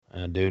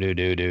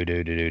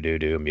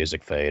Do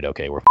music fade.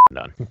 Okay, we're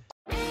done.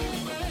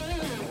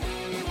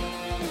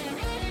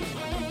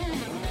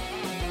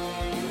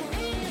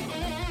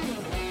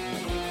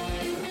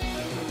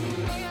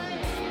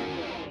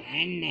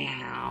 And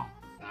now,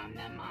 from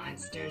the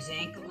Monsters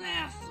Inc.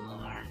 laugh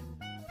floor,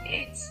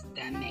 it's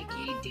the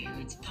Mickey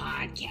Dudes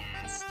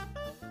Podcast.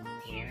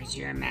 Here's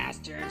your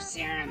master of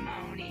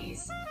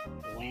ceremonies,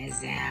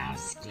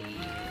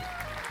 Wazowski.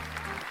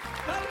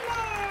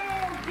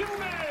 Hello,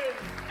 humans!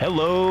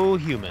 Hello,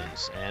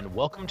 humans, and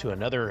welcome to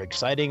another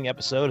exciting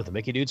episode of the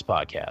Mickey Dudes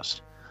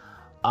Podcast.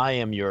 I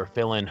am your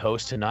fill-in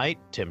host tonight,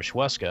 Tim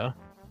Schweska.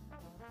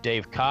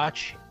 Dave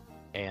Koch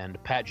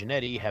and Pat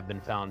Giannetti have been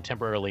found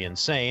temporarily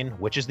insane,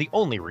 which is the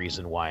only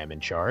reason why I'm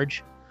in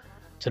charge.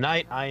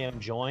 Tonight, I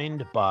am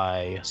joined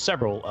by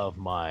several of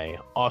my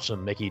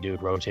awesome Mickey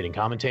Dude rotating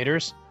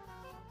commentators.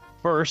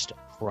 First,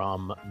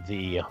 from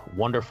the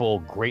wonderful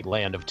great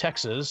land of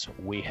Texas,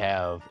 we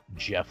have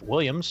Jeff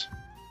Williams.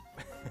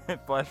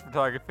 Flash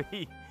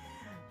photography.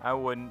 I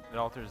wouldn't. It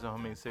alters the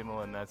homing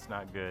signal, and that's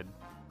not good.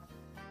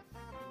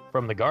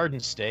 From the Garden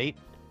State,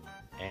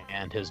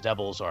 and his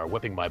Devils are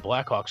whipping my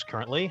Blackhawks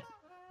currently,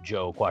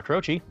 Joe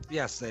Quattrochi.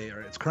 Yes, they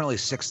are. It's currently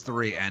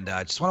 6-3, and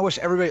just want to wish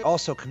everybody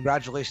also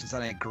congratulations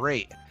on a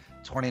great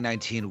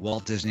 2019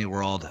 Walt Disney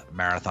World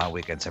Marathon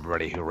weekend to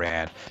everybody who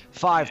ran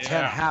 5,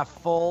 10, half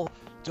full,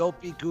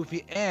 dopey,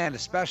 goofy, and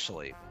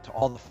especially to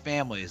all the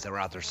families that were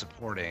out there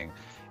supporting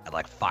at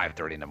like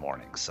 5:30 in the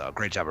morning. So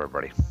great job,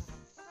 everybody.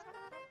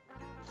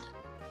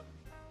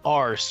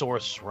 Our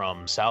source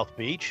from South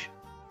Beach,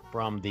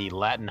 from the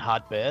Latin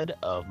hotbed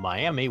of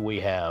Miami, we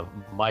have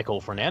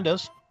Michael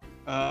Fernandez.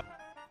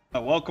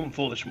 Welcome,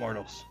 foolish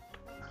mortals.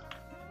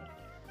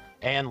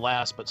 And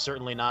last but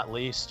certainly not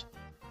least,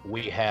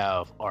 we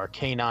have our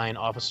canine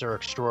officer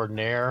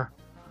extraordinaire,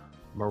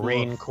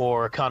 Marine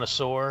Corps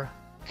connoisseur,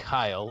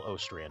 Kyle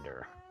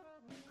Ostrander.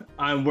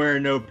 I'm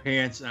wearing no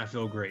pants and I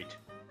feel great.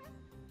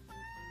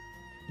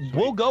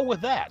 We'll go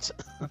with that.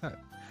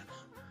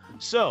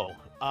 So,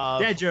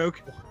 Dad joke.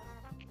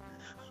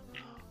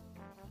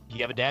 You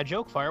have a dad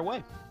joke? Fire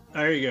away.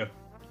 There you go.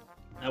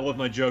 That was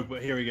my joke,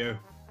 but here we go.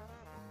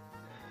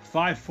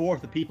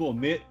 5/4 of people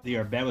admit they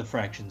are bad with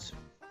fractions.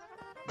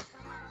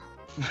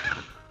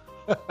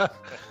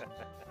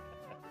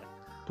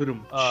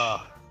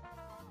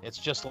 It's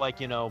just like,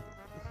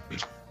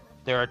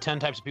 there are 10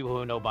 types of people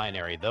who know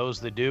binary. Those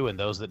that do and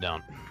those that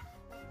don't.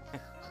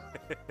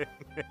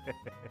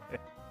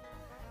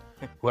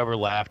 Whoever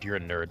laughed, you're a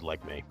nerd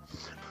like me.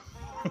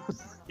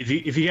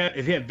 If you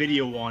have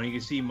video on, you can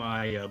see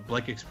my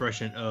blank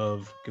expression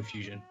of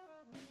confusion.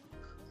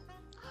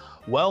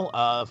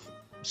 Well,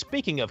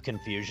 speaking of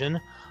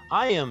confusion,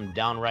 I am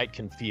downright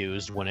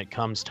confused when it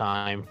comes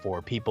time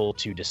for people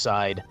to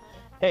decide,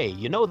 hey,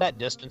 you know that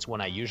distance when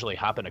I usually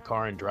hop in a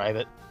car and drive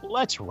it?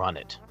 Let's run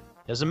it.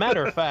 As a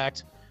matter of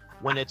fact,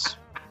 when it's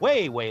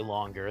way, way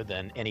longer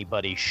than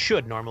anybody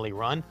should normally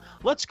run,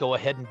 let's go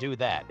ahead and do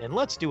that. And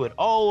let's do it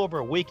all over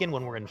a weekend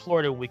when we're in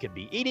Florida. We could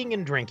be eating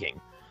and drinking.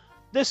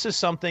 This is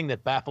something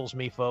that baffles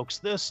me, folks.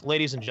 This,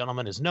 ladies and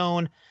gentlemen, is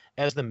known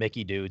as the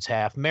Mickey Dudes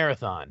Half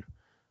Marathon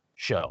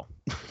Show.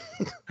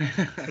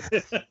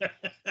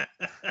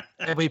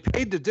 And we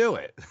paid to do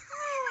it.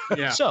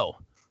 Yeah. So,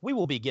 we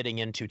will be getting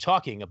into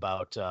talking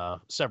about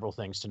several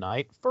things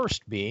tonight.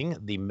 First being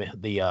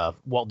the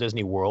Walt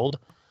Disney World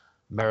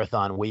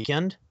Marathon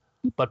Weekend.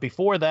 But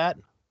before that,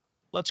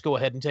 let's go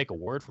ahead and take a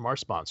word from our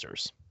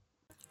sponsors.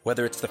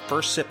 Whether it's the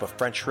first sip of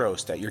French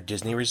roast at your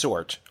Disney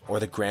resort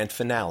or the grand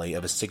finale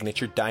of a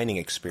signature dining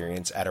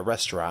experience at a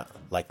restaurant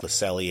like Le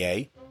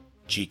Cellier,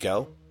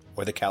 Chico,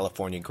 or the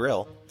California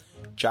Grill,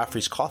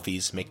 Joffrey's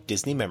coffees make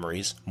Disney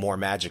memories more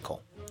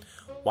magical.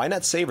 Why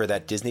not savor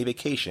that Disney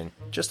vacation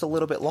just a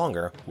little bit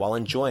longer while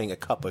enjoying a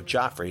cup of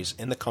Joffrey's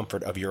in the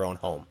comfort of your own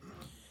home?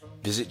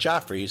 Visit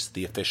Joffrey's,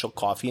 the official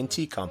coffee and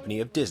tea company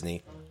of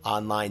Disney,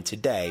 online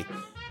today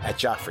at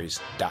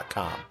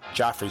joffreys.com.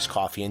 Joffrey's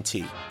Coffee and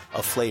Tea,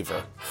 a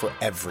flavor for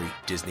every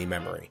Disney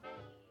memory.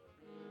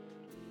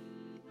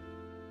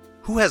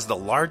 Who has the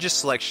largest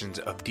selections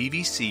of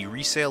DVC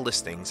resale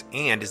listings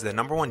and is the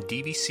 #1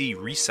 DVC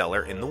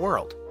reseller in the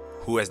world?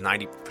 Who has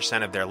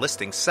 90% of their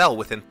listings sell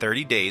within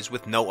 30 days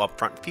with no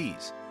upfront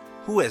fees?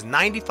 Who has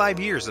 95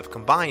 years of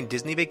combined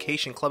Disney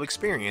Vacation Club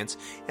experience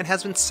and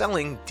has been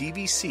selling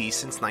DVC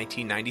since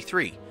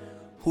 1993?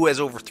 Who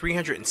has over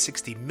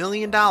 $360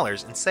 million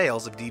in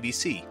sales of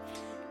DVC?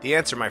 The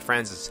answer, my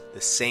friends, is the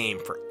same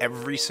for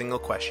every single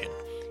question.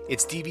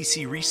 It's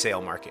DVC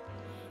Resale Market.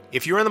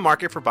 If you're in the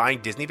market for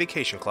buying Disney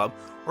Vacation Club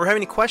or have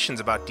any questions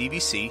about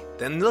DVC,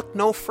 then look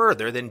no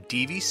further than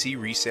DVC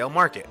Resale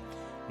Market.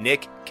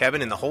 Nick,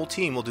 Kevin, and the whole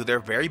team will do their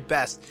very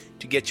best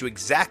to get you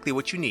exactly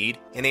what you need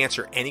and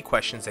answer any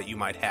questions that you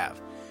might have.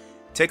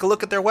 Take a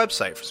look at their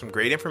website for some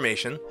great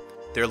information,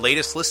 their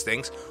latest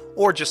listings,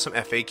 or just some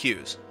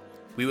FAQs.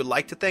 We would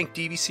like to thank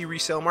DVC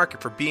Resale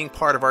Market for being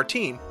part of our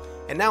team,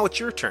 and now it's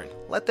your turn.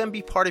 Let them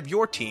be part of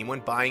your team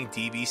when buying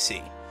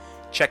DVC.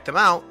 Check them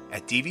out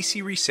at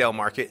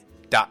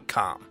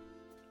dvcresalemarket.com.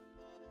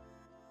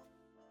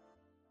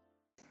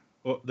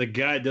 Well, the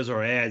guy that does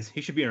our ads,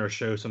 he should be on our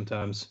show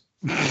sometimes.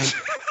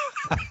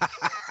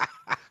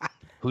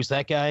 Who's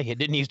that guy? It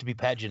didn't used to be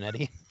Pat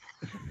Genetti.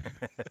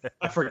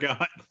 I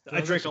forgot.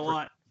 I drink a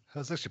lot. That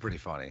was actually pretty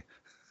funny.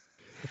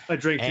 I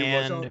drink too much.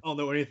 I And- don't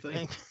know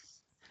anything.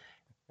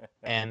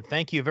 And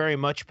thank you very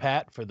much,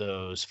 Pat, for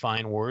those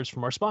fine words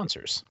from our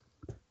sponsors.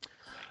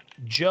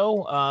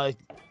 Joe,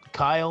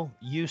 Kyle,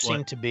 you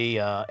seem to be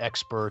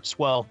experts.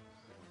 Well,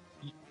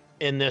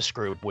 in this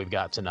group we've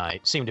got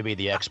tonight, seem to be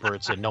the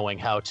experts in knowing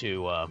how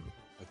to.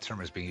 The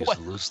term is being used What?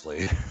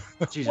 loosely.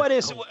 Jesus. What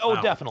is? Oh,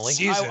 wow. definitely.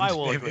 Seasoned, I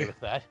will maybe. agree with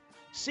that.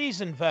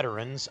 Seasoned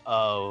veterans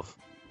of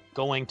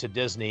going to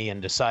Disney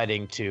and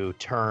deciding to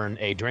turn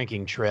a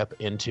drinking trip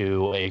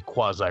into a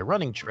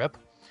quasi-running trip.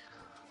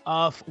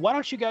 Why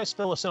don't you guys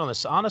fill us in on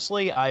this?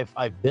 Honestly,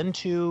 I've been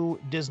to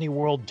Disney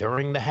World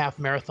during the half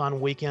marathon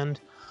weekend.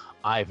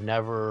 I've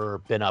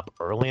never been up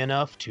early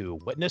enough to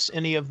witness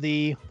any of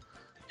the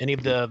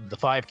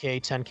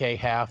 5K, 10K,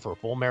 half, or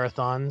full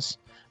marathons.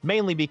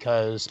 Mainly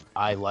because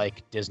I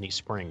like Disney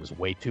Springs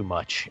way too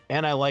much,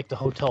 and I like the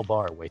hotel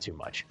bar way too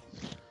much.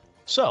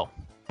 So,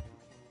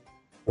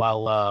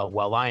 while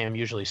I am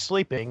usually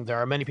sleeping, there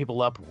are many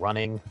people up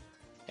running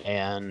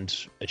and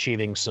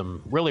achieving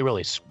some really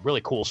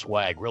cool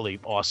swag, really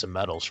awesome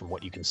medals from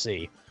what you can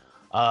see.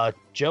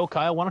 Joe,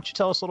 Kyle, why don't you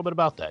tell us a little bit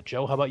about that?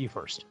 Joe, how about you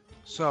first?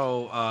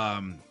 So,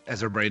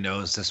 as everybody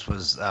knows, this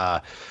was,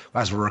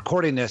 as we're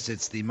recording this,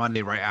 it's the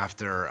Monday right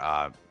after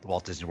the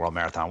Walt Disney World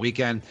Marathon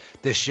weekend.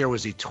 This year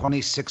was the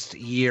 26th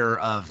year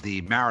of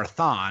the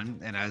marathon.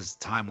 And as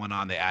time went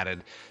on, they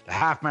added the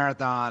half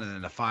marathon and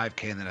then the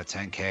 5K and then a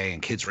 10K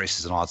and kids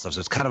races and all that stuff. So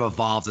it's kind of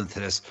evolved into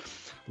this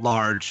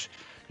large,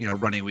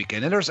 running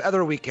weekend. And there's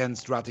other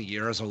weekends throughout the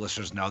year, as our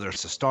listeners know.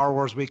 There's the Star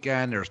Wars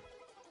weekend. There's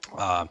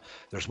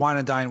Wine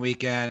and Dine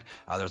weekend.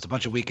 There's a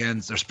bunch of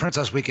weekends. There's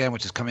Princess weekend,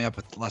 which is coming up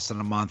with less than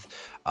a month.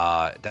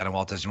 Down in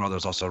Walt Disney World,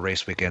 there's also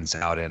race weekends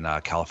out in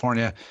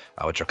California,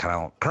 which are kind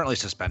of currently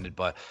suspended.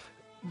 But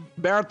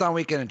Marathon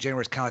weekend in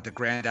January is kind of like the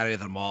granddaddy of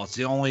them all. It's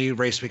the only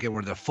race weekend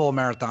where the full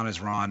marathon is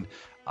run.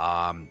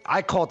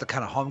 I call it the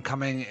kind of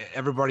homecoming.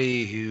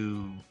 Everybody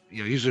who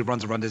usually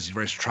runs a Run Disney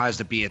race tries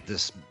to be at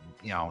this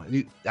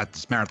at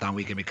this marathon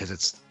weekend because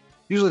it's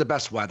usually the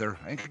best weather.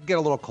 It can get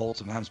a little cold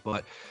sometimes,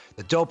 but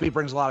the Dopey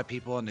brings a lot of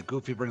people and the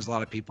Goofy brings a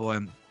lot of people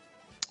in.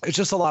 It's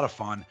just a lot of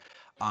fun.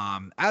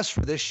 As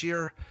for this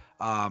year,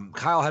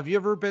 Kyle, have you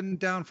ever been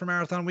down for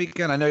Marathon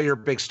Weekend? I know you're a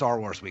big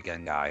Star Wars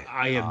weekend guy.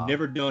 I have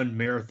never done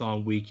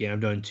Marathon weekend. I've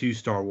done 2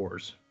 Star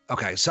Wars.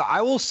 Okay, so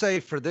I will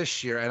say for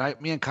this year, and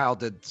me and Kyle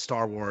did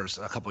Star Wars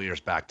a couple years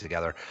back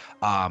together.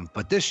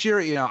 But this year,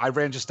 I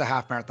ran just a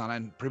half marathon.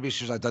 And previous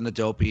years, I've done the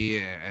Dopey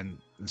and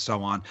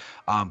so on.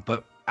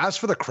 But as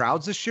for the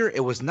crowds this year, it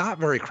was not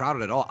very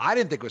crowded at all. I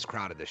didn't think it was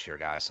crowded this year,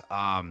 guys.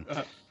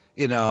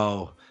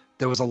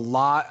 There was a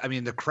lot. I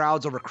mean, the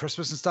crowds over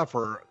Christmas and stuff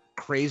were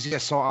crazy. I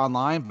saw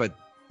online, but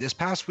this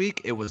past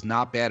week, it was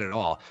not bad at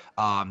all.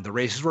 The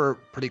races were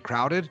pretty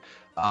crowded.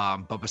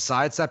 But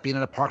besides that, being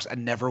in the parks, I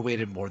never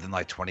waited more than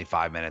like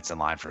 25 minutes in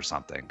line for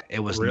something. It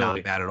was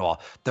not bad at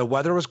all. The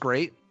weather was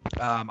great.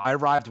 I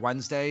arrived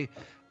Wednesday.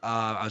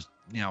 I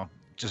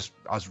was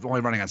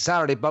only running on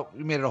Saturday, but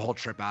we made it a whole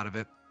trip out of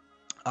it.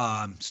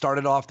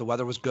 Started off, the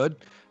weather was good,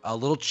 a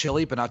little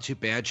chilly, but not too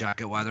bad.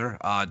 Jacket weather.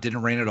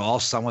 Didn't rain at all.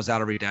 Sun was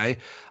out every day.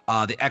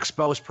 The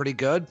expo was pretty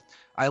good.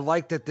 I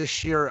liked that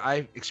this year.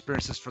 I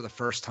experienced this for the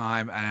first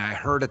time, and I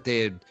heard that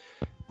they had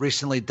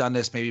recently done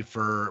this maybe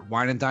for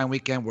Wine and Dine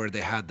weekend, where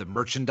they had the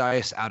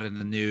merchandise out in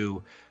the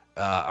new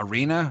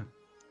arena.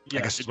 Yeah,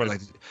 I guess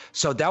it's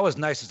so that was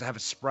nice, is to have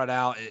it spread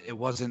out. It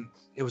was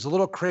a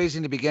little crazy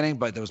in the beginning,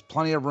 but there was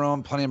plenty of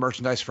room, plenty of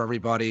merchandise for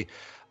everybody.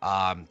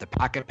 The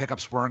packet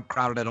pickups weren't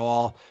crowded at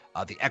all.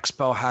 The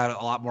expo had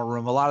a lot more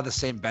room. A lot of the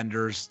same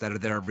vendors that are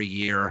there every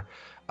year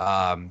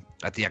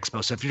at the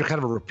expo. So if you're kind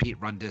of a repeat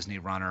Run Disney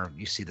runner,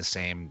 you see the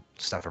same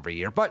stuff every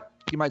year. But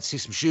you might see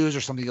some shoes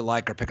or something you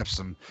like, or pick up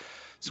some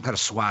kind of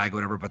swag,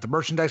 whatever. But the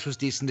merchandise was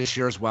decent this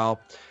year as well.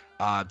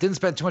 Didn't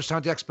spend too much time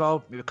at the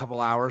expo, maybe a couple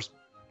hours.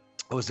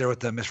 I was there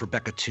with Miss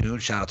Rebecca Toon.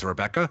 Shout out to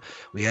Rebecca.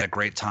 We had a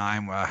great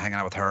time hanging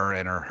out with her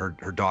and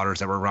her daughters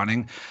that were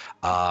running.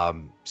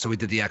 So we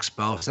did the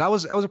expo. So that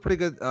was a pretty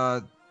good,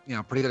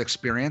 pretty good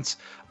experience.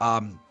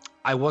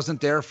 I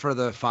wasn't there for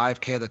the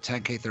 5K, the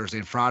 10K Thursday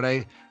and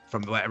Friday.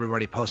 From what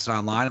everybody posted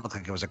online, it looked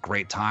like it was a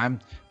great time.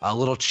 A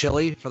little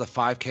chilly for the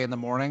 5K in the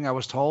morning, I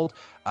was told.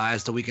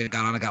 As the weekend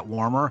got on, it got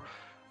warmer.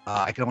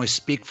 I can only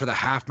speak for the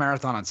half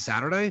marathon on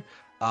Saturday.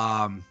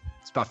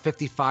 It's about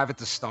 55 at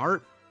the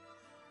start.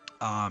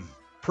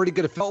 Pretty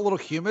good. It felt a little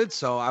humid,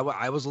 so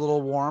I was a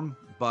little warm.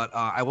 But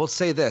I will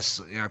say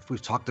this: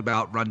 we've talked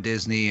about Run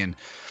Disney, and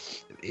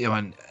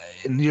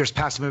in years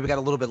past, maybe we got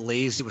a little bit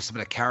lazy with some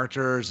of the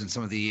characters and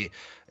some of the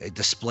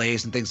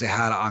displays and things they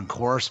had on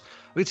course.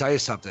 Let me tell you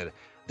something.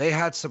 They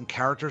had some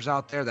characters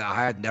out there that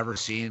I had never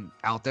seen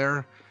out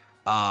there.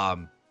 A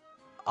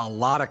a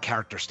lot of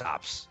character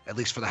stops, at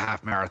least for the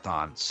half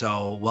marathon.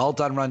 So well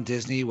done, Run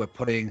Disney, with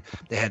putting.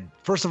 They had,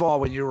 first of all,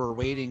 when you were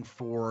waiting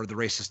for the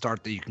race to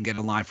start, that you can get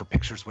in line for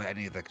pictures with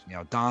any of the,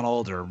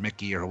 Donald or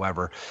Mickey or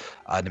whoever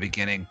in the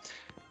beginning.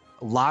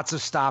 Lots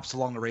of stops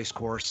along the race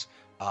course.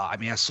 I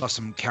mean, I saw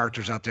some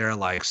characters out there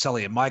like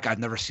Sully and Mike I've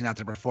never seen out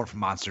there before from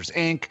Monsters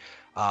Inc.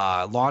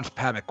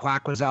 Launchpad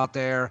McQuack was out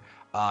there.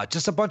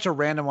 Just a bunch of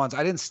random ones.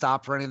 I didn't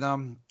stop for any of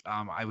them.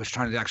 I was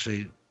trying to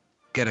actually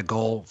get a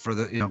goal for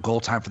the goal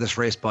time for this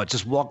race, but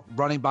just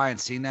running by and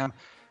seeing them,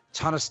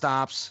 ton of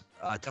stops.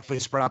 Definitely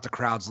spread out the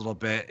crowds a little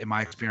bit in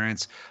my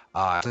experience.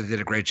 So they did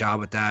a great job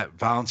with that.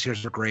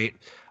 Volunteers are great.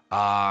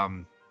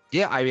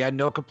 Yeah, I had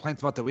no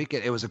complaints about the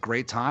weekend. It was a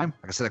great time.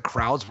 Like I said, the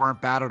crowds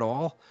weren't bad at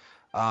all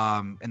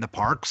in the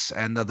parks,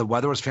 and the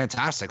weather was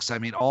fantastic. So I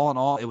mean, all in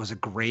all, it was a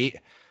great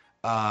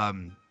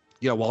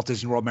Walt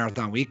Disney World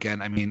Marathon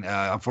weekend. I mean,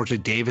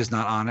 unfortunately, Dave is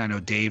not on. I know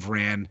Dave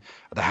ran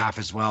the half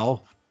as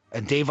well.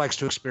 And Dave likes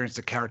to experience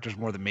the characters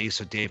more than me,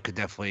 so Dave could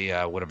definitely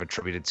would have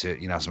attributed to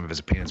some of his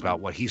opinions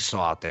about what he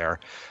saw out there.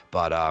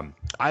 But I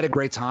had a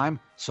great time.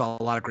 Saw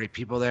a lot of great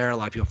people there. A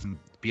lot of people from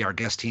Be Our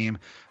Guest team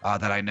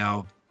that I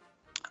know.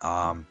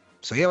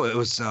 So yeah, it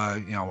was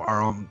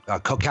our own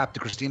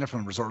co-captain Christina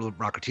from Resort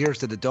Rocketeers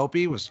did the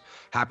Dopey. Was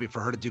happy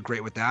for her to do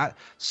great with that.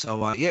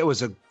 So yeah, it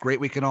was a great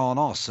weekend all in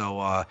all.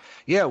 So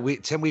yeah, we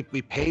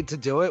paid to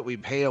do it. We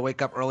paid to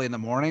wake up early in the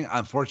morning.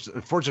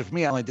 Unfortunately for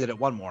me, I only did it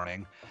one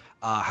morning.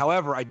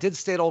 However, I did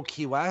stay at Old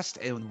Key West,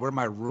 and where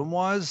my room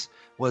was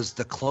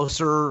the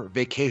closer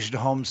vacation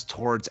homes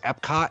towards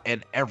Epcot,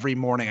 and every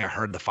morning I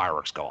heard the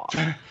fireworks go off.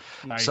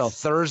 Nice. So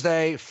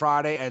Thursday,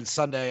 Friday, and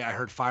Sunday I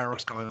heard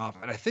fireworks going off,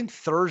 and I think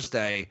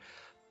Thursday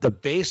the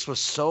bass was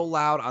so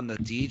loud on the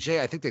DJ,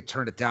 I think they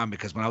turned it down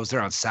because when I was there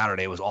on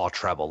Saturday it was all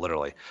treble,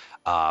 literally.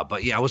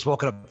 But yeah, I was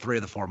woken up 3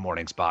 of the 4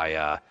 mornings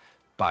by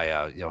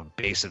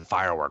bass and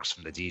fireworks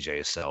from the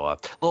DJs. So a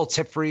little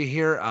tip for you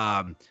here.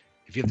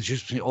 If you have to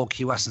choose between Old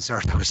Key West and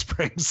Saratoga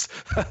Springs,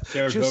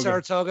 choose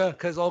Saratoga,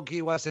 because Old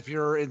Key West, if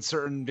you're in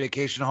certain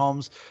vacation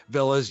homes,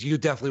 villas, you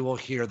definitely will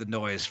hear the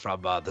noise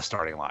from the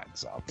starting line.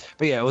 So,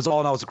 but yeah, it was all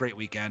in all, it was a great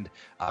weekend.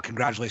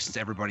 Congratulations to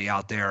everybody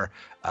out there.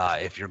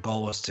 If your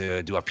goal was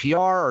to do a PR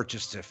or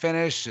just to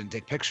finish and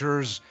take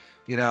pictures,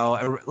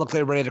 look,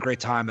 everybody had a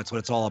great time. That's what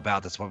it's all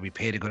about. That's why we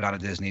pay to go down to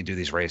Disney and do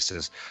these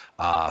races.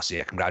 So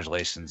yeah,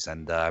 congratulations.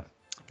 And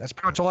that's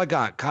pretty much all I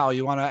got. Kyle,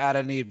 you want to add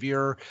any of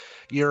your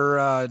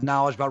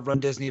knowledge about Run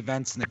Disney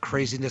events and the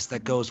craziness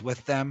that goes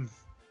with them?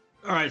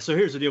 All right, so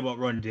here's the deal about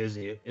Run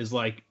Disney. Is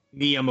like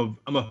me, I'm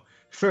a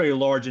fairly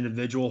large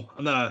individual.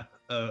 I'm not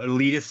a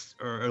elitist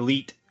or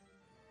elite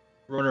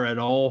runner at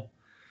all.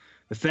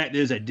 The fact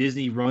is that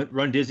Disney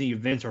Run Disney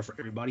events are for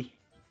everybody,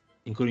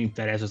 including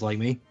fat asses like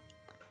me.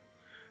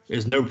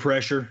 There's no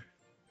pressure.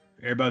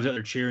 Everybody's out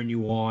there cheering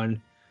you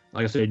on.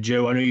 Like I said,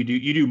 Joe, I know you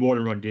do more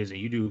than Run Disney.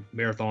 You do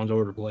marathons all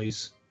over the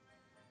place.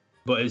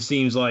 But it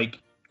seems like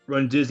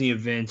Run Disney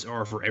events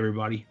are for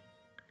everybody.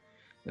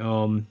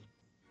 The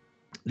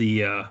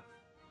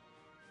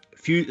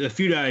few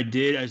that I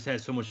did, I just had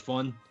so much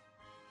fun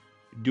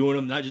doing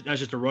them. Not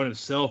just the run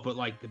itself, but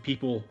like the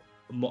people,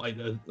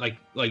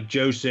 like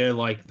Joe said,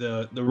 like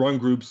the run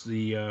groups,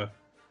 the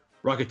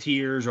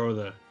Rocketeers or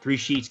the Three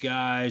Sheets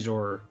guys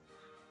or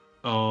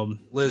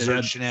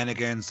Lizard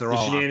shenanigans. They're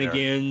all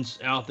shenanigans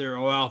out there.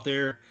 All out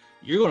there.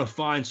 You're gonna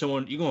find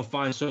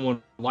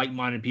someone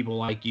like-minded people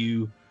like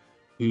you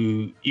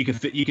who you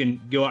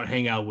can go out and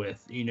hang out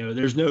with.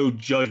 There's no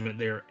judgment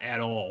there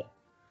at all.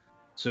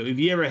 So if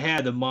you ever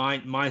had the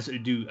mindset to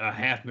do a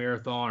half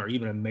marathon or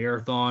even a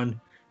marathon,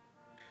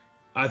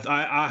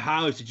 I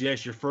highly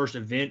suggest your first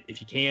event, if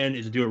you can,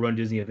 is to do a Run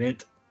Disney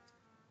event,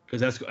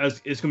 because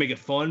it's gonna make it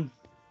fun.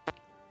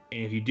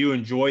 And if you do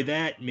enjoy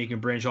that, you can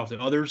branch off to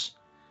others.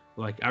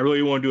 Like, I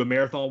really want to do a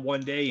marathon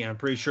one day, and I'm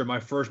pretty sure my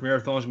first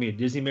marathon is going to be a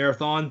Disney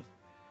marathon.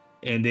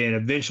 And then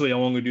eventually I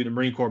want to do the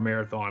Marine Corps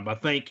marathon. But I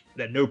think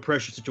that no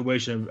pressure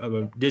situation of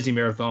a Disney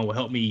marathon will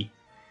help me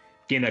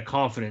gain that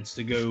confidence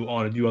to go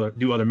on and do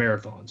other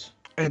marathons.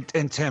 And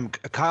Tim,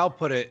 Kyle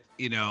put it,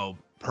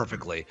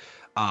 perfectly.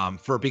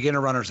 For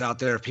beginner runners out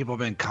there, if people have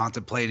been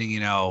contemplating,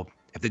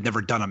 if they've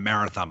never done a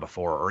marathon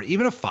before, or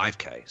even a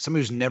 5K,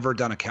 somebody who's never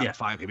done a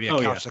 5K, maybe a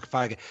couch like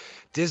 5K.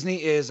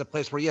 Disney is a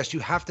place where, yes, you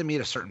have to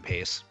meet a certain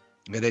pace.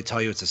 They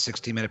tell you it's a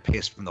 60-minute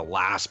pace from the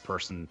last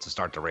person to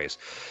start the race,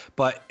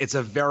 but it's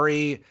a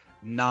very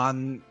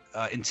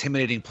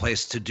intimidating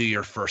place to do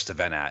your first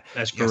event at.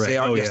 That's correct. They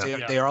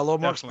are a little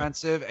more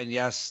expensive, and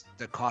yes,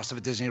 the cost of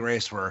a Disney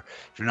race, where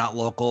if you're not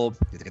local,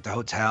 you have to get the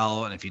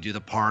hotel, and if you do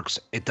the parks,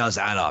 it does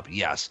add up,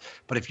 yes.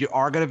 But if you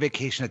are going to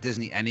vacation at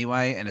Disney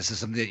anyway, and this is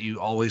something that you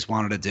always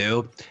wanted to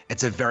do,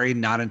 it's a very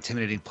not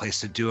intimidating place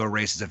to do a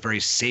race. It's a very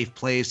safe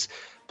place.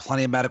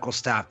 Plenty of medical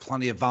staff,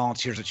 plenty of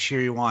volunteers that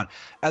cheer you on.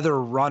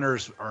 Other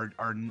runners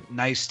are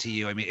nice to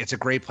you. I mean, it's a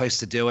great place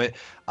to do it.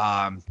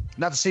 Not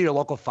to say your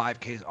local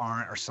 5Ks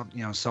aren't, or some,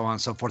 so on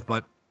and so forth.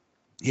 But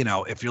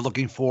if you're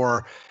looking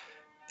for,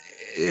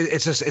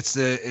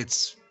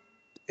 it's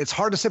it's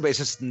hard to say, but it's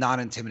just not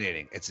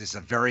intimidating. It's just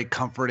a very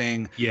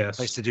comforting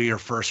place to do your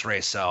first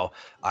race. So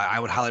I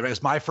would highly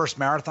recommend. My first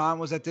marathon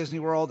was at Disney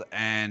World,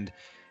 and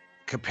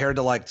compared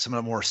to like some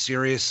of the more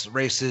serious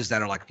races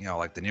that are like,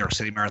 like the New York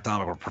City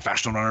Marathon where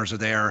professional runners are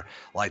there,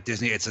 like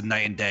Disney, it's a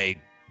night and day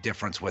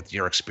difference with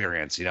your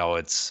experience.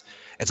 It's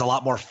a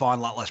lot more fun,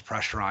 a lot less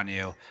pressure on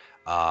you.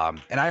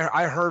 And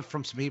I heard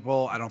from some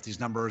people, I don't know if these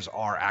numbers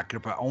are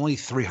accurate, but only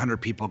 300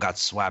 people got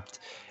swept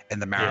in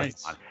the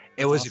marathon. Nice.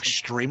 It was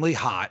extremely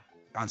hot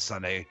on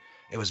Sunday.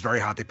 It was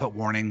very hot. They put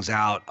warnings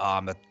out.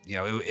 I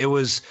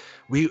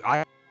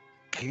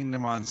came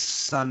them on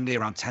Sunday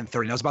around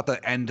 10:30. It was about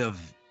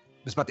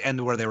the end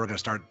of where they were going to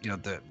start,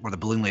 where the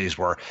balloon ladies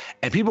were.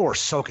 And people were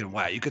soaking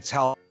wet. You could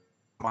tell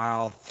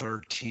mile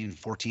 13,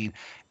 14.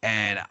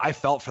 And I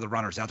felt for the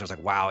runners out there. I was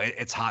like, wow,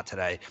 it's hot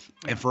today.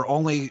 And for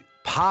only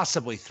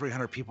possibly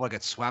 300 people that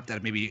get swept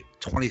at maybe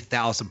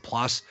 20,000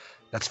 plus,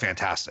 that's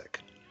fantastic.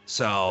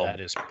 So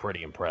that is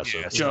pretty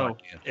impressive. Yeah, Joe,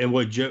 and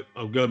what Joe?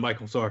 Oh, go ahead,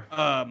 Michael. Sorry.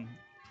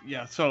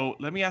 Yeah. So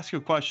let me ask you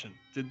a question.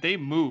 Did they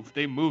move?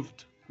 They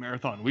moved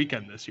marathon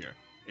weekend this year.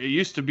 It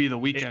used to be the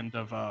weekend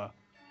of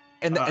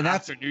and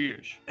that's after New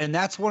Year's. And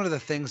that's one of the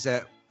things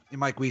that,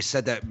 Mike, we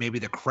said that maybe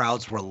the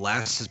crowds were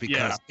less is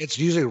because it's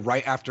usually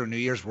right after New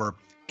Year's where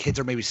kids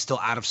are maybe still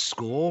out of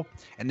school,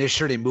 and this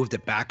year they moved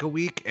it back a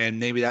week, and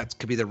maybe that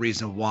could be the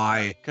reason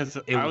why. Because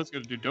I was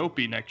going to do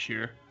Dopey next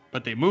year,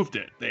 but they moved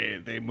it.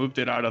 They moved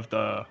it out of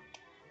the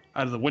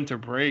winter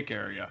break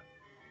area.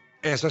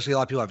 And especially a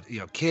lot of people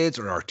have kids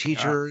or are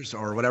teachers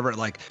or whatever,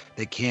 like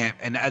they can't,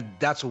 and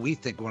that's what we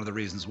think one of the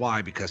reasons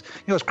why, because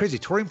it's crazy.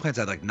 Touring plans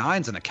had like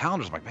 9s in the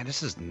calendars. I'm like, man,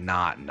 this is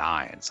not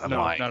 9s. I'm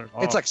like, not at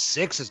all. It's like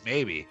 6s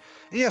maybe.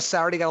 And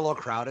Saturday got a little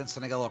crowded,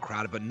 Sunday got a little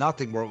crowded, but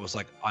nothing where it was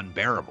like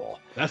unbearable.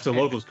 That's the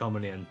locals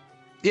coming in.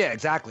 Yeah,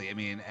 exactly. I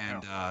mean,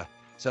 and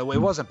so it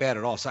wasn't bad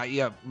at all. So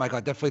Michael,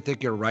 I definitely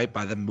think you're right.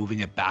 By them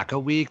moving it back a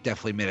week,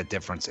 definitely made a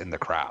difference in the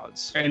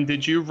crowds. And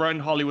did you run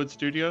Hollywood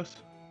Studios?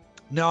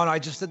 No, I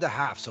just did the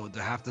half, so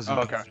the half doesn't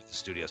go through the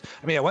studios.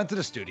 I mean, I went to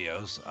the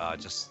studios,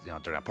 just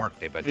during that park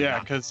day, but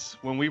yeah, because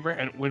when we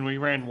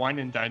ran Wine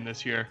and Dine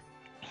this year,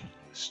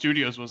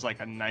 studios was like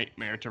a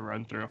nightmare to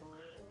run through.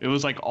 It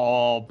was like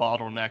all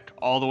bottleneck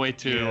all the way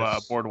to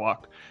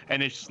Boardwalk,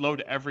 and it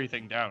slowed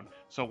everything down.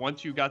 So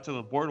once you got to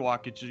the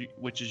Boardwalk,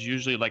 which is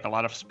usually like a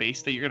lot of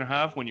space that you're gonna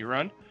have when you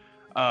run,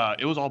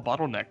 it was all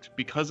bottlenecked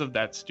because of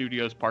that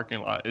studios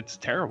parking lot. It's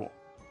terrible.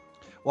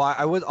 Well,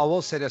 I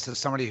will say this as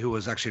somebody who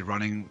was actually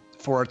running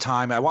for a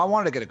time. I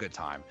wanted to get a good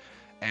time,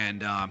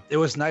 and it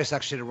was nice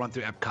actually to run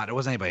through Epcot. There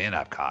wasn't anybody in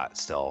Epcot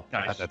still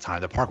at that time.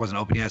 The park wasn't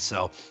open yet,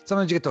 so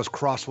sometimes you get those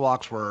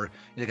crosswalks where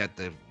you got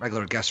the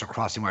regular guests are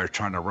crossing while you're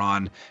trying to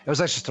run. It was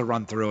nice just to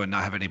run through and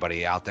not have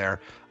anybody out there.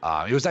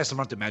 It was nice to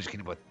run through Magic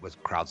Kingdom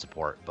with crowd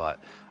support,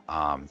 but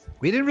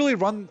we didn't really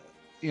run.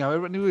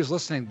 Everyone who was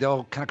listening,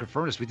 they'll kind of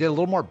confirm this. We did a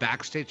little more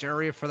backstage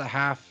area for the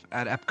half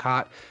at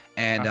Epcot,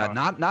 and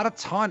not a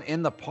ton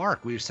in the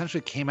park. We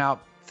essentially came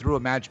out through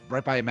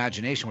right by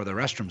Imagination where the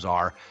restrooms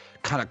are,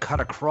 kind of cut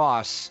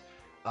across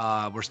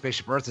where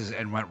Spaceship Earth is,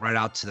 and went right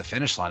out to the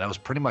finish line. That was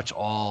pretty much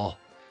all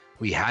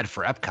we had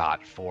for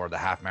Epcot for the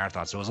half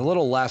marathon. So it was a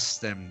little less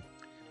than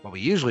what we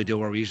usually do,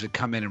 where we usually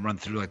come in and run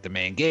through like the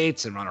main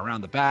gates and run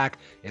around the back.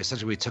 And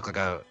essentially,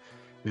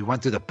 we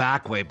went through the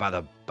back way by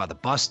the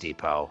bus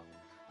depot.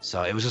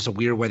 So it was just a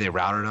weird way they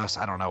routed us.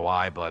 I don't know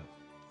why, but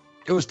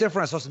it was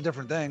different. I saw some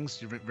different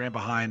things. You ran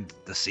behind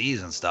the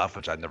seas and stuff,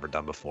 which I'd never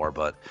done before,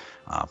 but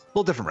a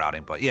little different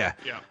routing. But yeah.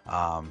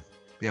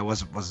 It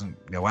wasn't.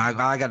 When I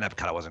got in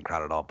Epcot, it wasn't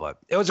crowded at all. But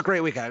it was a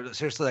great weekend.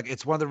 Seriously, like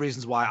it's one of the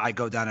reasons why I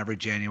go down every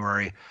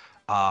January.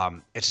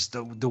 It's just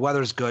the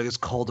weather's good. It's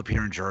cold up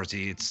here in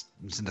Jersey. It's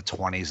in the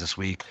 20s this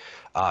week,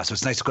 so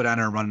it's nice to go down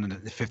there and run in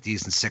the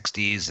 50s and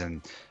 60s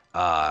and.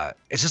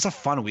 It's just a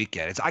fun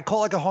weekend. I call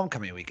it like a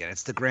homecoming weekend.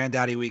 It's the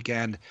granddaddy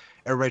weekend.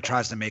 Everybody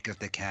tries to make it if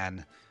they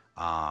can.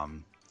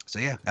 So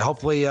yeah, and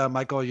hopefully,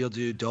 Michael, you'll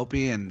do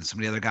Dopey, and some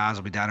of the other guys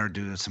will be down there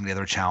doing some of the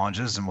other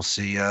challenges, and we'll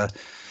see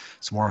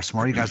some more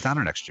of you guys down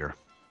there next year.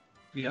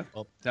 Yeah,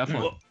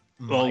 definitely.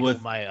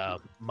 Michael,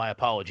 my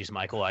apologies,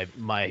 Michael.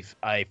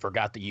 I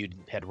forgot that you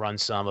had run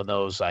some of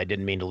those. I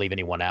didn't mean to leave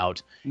anyone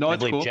out. No, I it's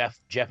believe cool.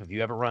 Jeff, have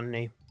you ever run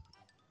any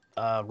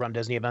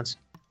Disney events?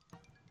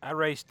 I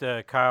raced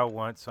Kyle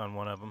once on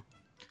one of them.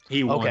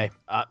 He won.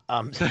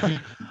 Okay.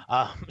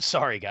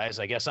 Sorry, guys.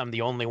 I guess I'm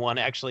the only one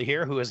actually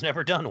here who has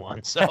never done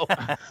one. So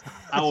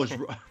I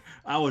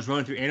was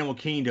running through Animal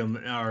Kingdom,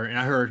 and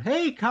I heard,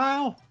 "Hey,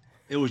 Kyle!"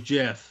 It was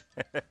Jeff.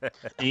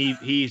 And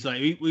he's like,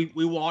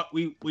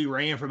 we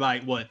ran for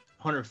about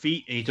 100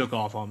 feet, and he took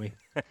off on me.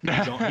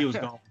 He was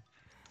gone.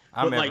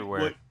 I'm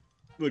everywhere.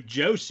 What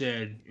Joe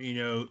said,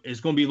 it's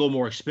going to be a little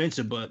more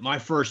expensive, but my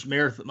first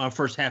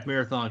half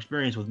marathon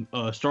experience with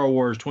Star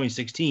Wars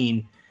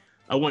 2016,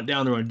 I went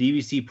down there on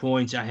DVC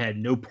points. I had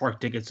no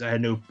park tickets. I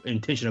had no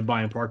intention of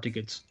buying park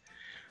tickets.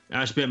 And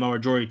I spent my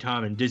majority of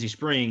time in Disney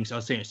Springs. I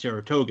was staying at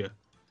Saratoga,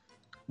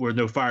 where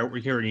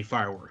we carry any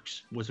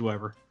fireworks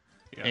whatsoever.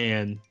 Yeah.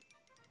 And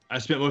I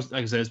spent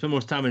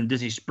most time in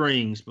Disney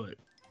Springs, but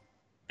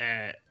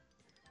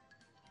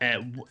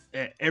at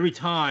every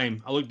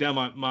time I look down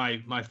my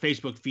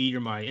Facebook feed or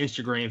my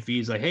Instagram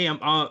feed, it's like, hey,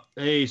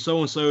 hey, so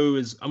and so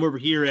I'm over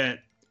here at,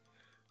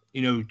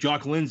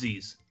 Jock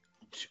Lindsay's.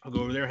 I'll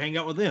go over there and hang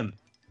out with them,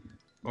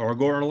 or I'll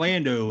go to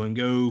Orlando and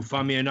go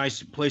find me a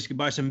nice place to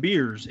buy some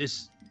beers.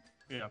 It's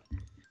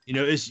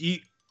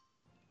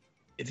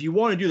if you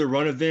want to do the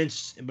run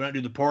events but not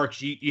do the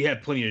parks, you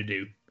have plenty to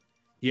do.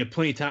 You have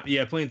plenty of time. You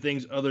have plenty of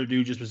things other to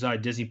do just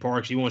beside Disney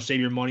parks. You want to save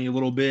your money a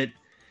little bit.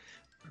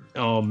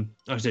 Like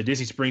I said,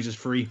 Disney Springs is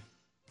free.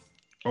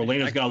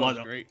 Orlando's got a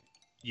lot. Great.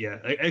 Yeah,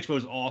 Expo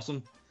is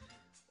awesome.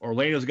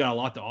 Orlando's got a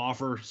lot to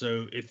offer.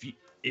 So if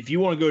you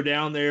want to go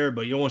down there,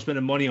 but you don't want to spend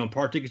the money on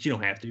park tickets, you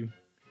don't have to.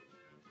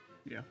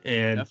 Yeah.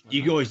 And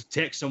you can always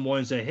text someone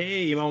and say,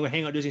 hey, I'm going to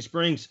hang out at Disney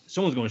Springs.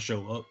 Someone's going to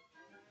show up.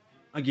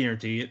 I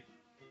guarantee it.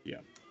 Yeah.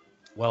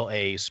 Well,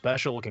 a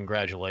special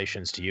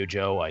congratulations to you,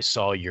 Joe. I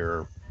saw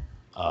your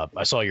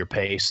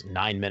pace,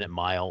 9-minute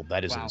mile.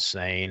 That is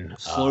insane.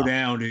 Slow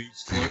down, dude.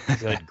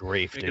 Good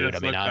grief, dude. I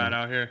mean,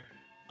 out here.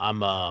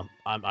 I'm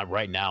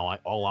right now.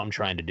 All I'm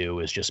trying to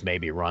do is just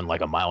maybe run like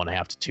 1.5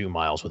 miles to 2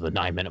 miles with a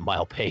 9-minute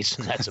mile pace,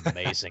 and that's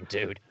amazing,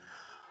 dude.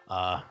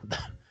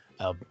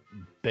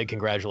 Big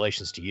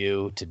congratulations to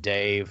you, to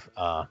Dave,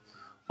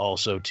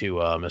 also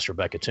to Miss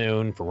Rebecca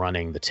Toon for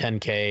running the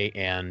 10K,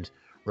 and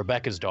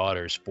Rebecca's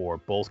daughters for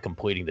both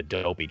completing the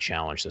Dopey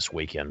Challenge this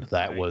weekend.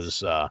 That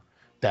was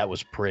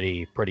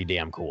pretty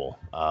damn cool.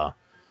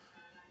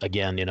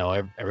 Again,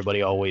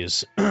 everybody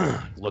always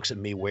looks at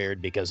me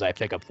weird because I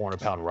pick up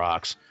 400-pound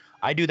rocks.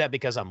 I do that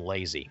because I'm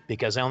lazy,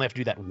 because I only have to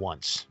do that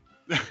once.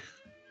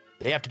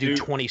 They have to do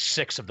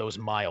 26 of those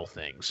mile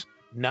things.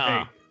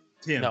 Nah. Hey,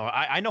 Tim. No,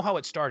 I know how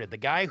it started. The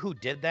guy who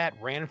did that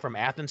ran from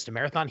Athens to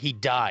Marathon. He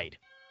died.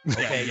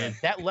 Okay, Yeah.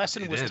 That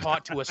lesson was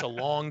taught to us a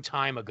long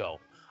time ago.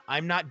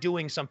 I'm not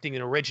doing something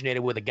that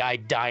originated with a guy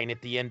dying at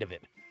the end of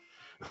it.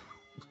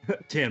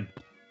 Tim.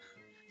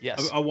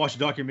 Yes. I watched a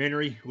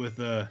documentary with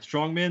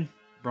strongmen,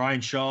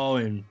 Brian Shaw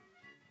and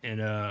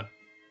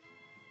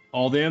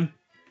all them.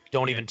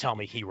 Don't even tell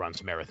me he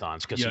runs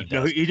marathons, because he does.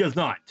 No, he does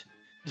not.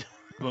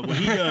 But when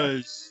he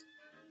does,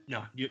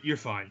 no, you're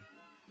fine.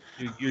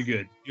 You're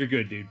good. You're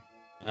good, dude.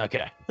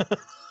 Okay.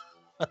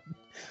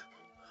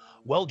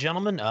 Well,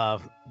 gentlemen,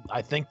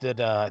 I think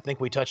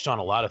we touched on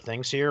a lot of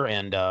things here,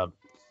 and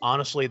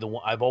honestly,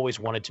 I've always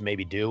wanted to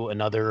maybe do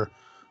another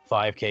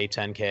 5K,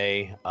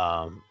 10K.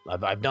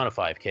 I've done a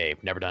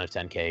 5K, never done a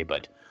 10K,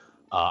 but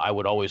I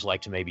would always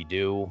like to maybe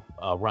do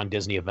a Run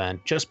Disney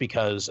event, just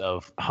because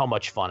of how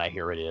much fun I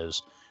hear it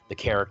is, the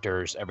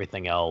characters,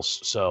 everything else.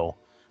 So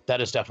that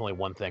is definitely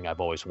one thing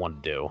I've always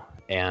wanted to do,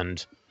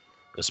 and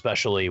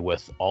especially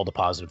with all the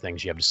positive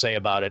things you have to say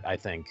about it, I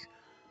think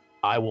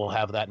I will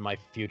have that in my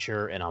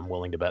future, and I'm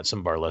willing to bet some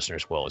of our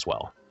listeners will as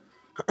well.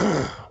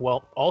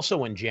 Well,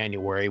 also in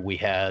January, we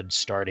had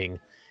starting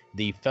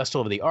the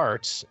Festival of the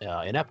Arts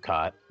in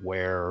Epcot,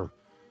 where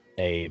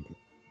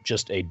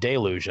just a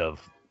deluge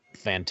of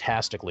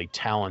fantastically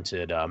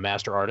talented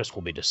master artists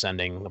will be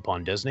descending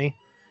upon Disney,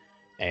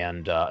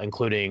 and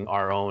including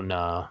our own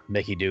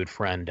Mickey Dude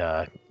friend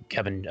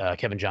Kevin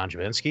John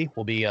Javinsky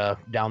will be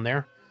down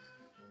there.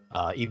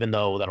 Even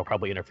though that'll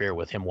probably interfere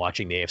with him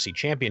watching the AFC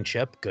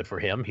Championship, good for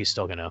him. He's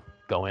still going to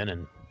go in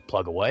and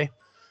plug away.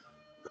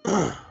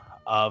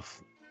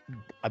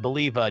 I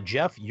believe,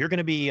 Jeff, you're going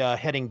to be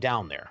heading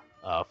down there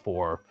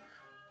for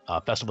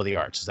Festival of the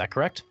Arts. Is that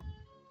correct?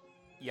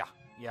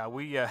 Yeah.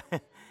 We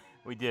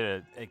we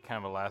did a kind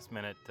of a last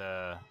minute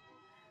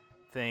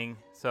thing.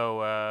 So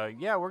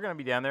we're going to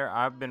be down there.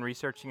 I've been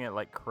researching it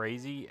like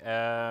crazy.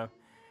 I've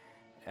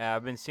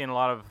been seeing a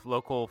lot of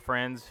local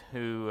friends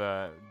who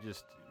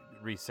just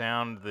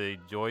resound the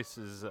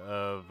joices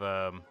of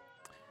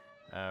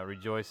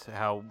rejoice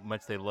how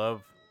much they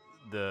love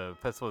the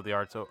Festival of the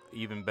Arts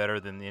even better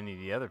than any of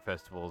the other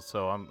festivals.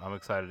 So I'm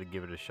excited to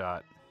give it a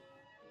shot.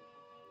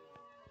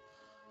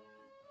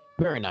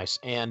 Very nice.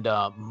 And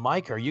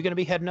Mike, are you going to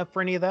be heading up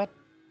for any of that?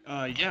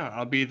 Yeah,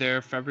 I'll be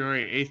there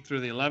February 8th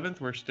through the 11th.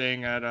 We're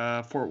staying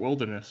at Fort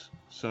Wilderness.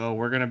 So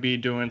we're going to be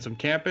doing some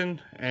camping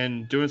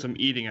and doing some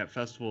eating at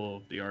Festival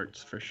of the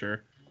Arts for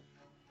sure.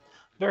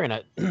 Very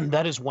nice.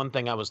 That is one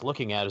thing I was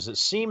looking at, is it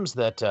seems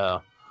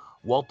that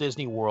Walt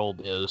Disney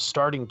World is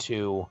starting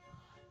to,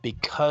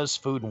 because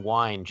Food and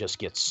Wine just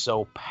gets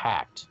so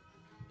packed,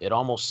 it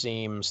almost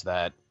seems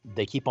that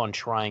they keep on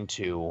trying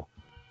to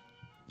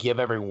give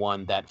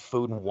everyone that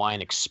Food and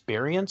Wine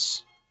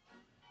experience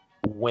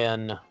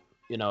when,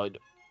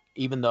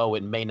 even though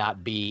it may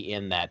not be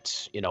in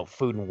that,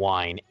 Food and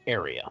Wine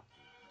area.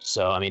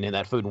 So, I mean, in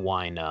that Food and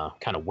Wine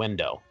kind of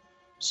window.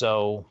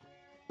 So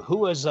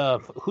who's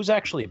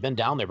actually been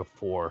down there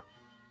before,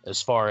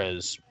 as far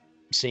as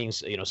seeing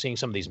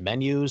some of these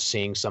menus,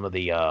 seeing some of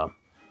the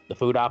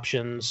food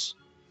options?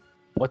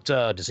 What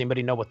does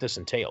anybody know what this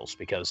entails?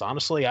 Because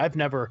honestly, I've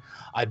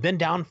been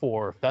down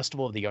for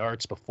Festival of the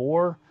Arts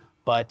before,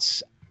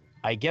 but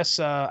I guess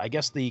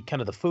the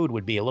kind of the food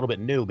would be a little bit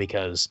new,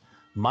 because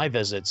my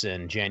visits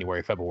in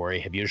January, February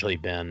have usually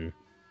been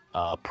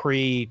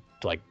pre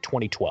like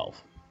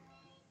 2012.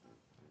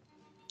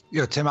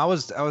 Tim, I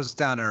was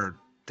down there,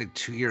 I think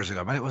 2 years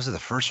ago. Was it the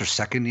first or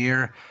second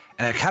year?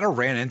 And I kind of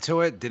ran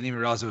into it. Didn't even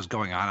realize it was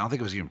going on. I don't think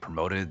it was even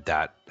promoted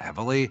that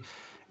heavily.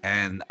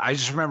 And I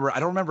just remember, I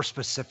don't remember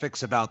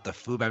specifics about the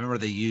food, but I remember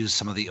they used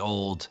some of the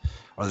old,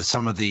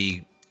 some of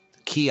the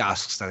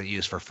kiosks that they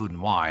use for food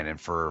and wine and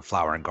for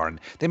flower and garden.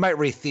 They might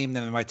retheme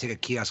them. They might take a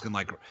kiosk and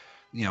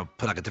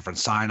put like a different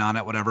sign on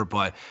it, whatever.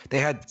 But they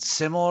had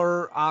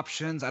similar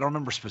options. I don't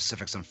remember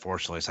specifics,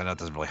 unfortunately, so I know it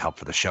doesn't really help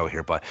for the show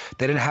here. But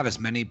they didn't have as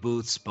many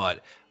booths,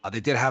 but they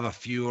did have a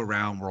few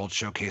around World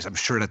Showcase. I'm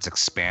sure that's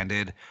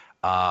expanded,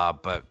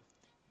 but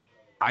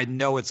I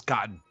know it's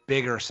gotten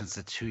bigger since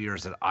the 2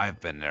 years that I've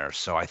been there.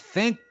 So I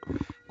think,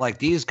 like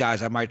these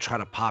guys, I might try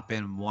to pop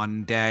in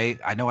one day.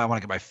 I know I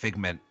want to get my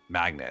Figment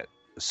magnet.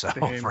 So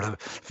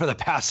for the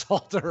pass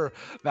holder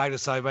magnet,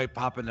 so I might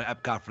pop into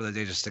Epcot for the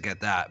day just to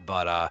get that.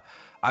 But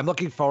I'm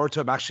looking forward to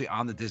it. I'm actually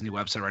on the Disney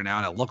website right now,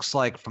 and it looks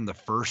like from the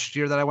first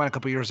year that I went a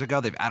couple years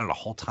ago, they've added a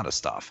whole ton of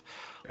stuff,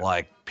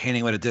 like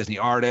painting with a Disney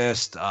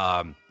artist.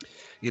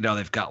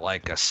 They've got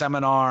like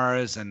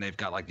seminars, and they've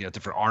got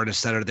different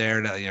artists that are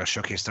there to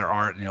showcase their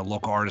art.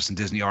 Local artists and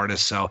Disney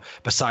artists. So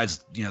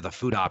besides the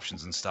food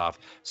options and stuff.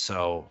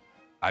 So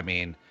I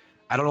mean,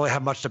 I don't really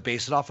have much to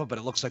base it off of, but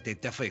it looks like they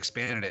definitely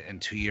expanded it in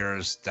 2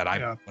 years when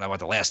I went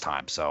the last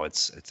time. So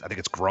it's I think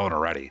it's grown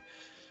already.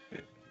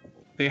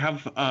 They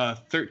have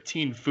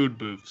 13 food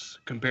booths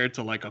compared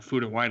to like a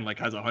food and wine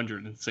has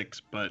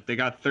 106, but they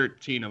got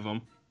 13 of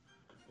them.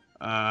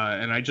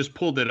 And I just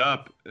pulled it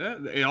up.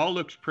 It all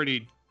looks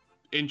pretty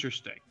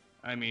interesting.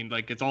 I mean,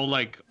 it's all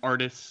like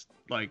artists,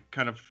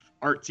 kind of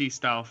artsy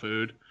style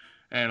food,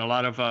 and a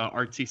lot of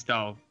artsy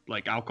style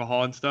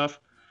alcohol and stuff.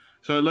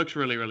 So it looks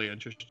really, really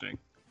interesting.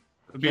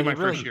 It'll be my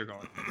first year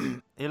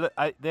going.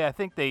 I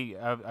think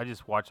I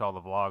just watch all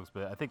the vlogs,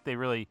 but I think they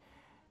really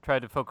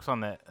tried to focus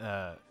on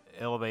the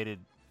elevated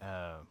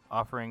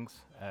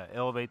offerings,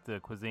 elevate the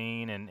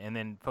cuisine, and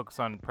then focus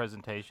on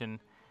presentation.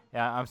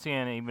 Yeah, I'm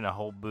seeing even a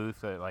whole booth.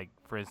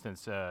 For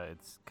instance,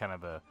 it's kind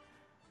of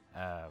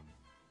a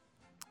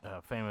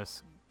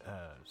famous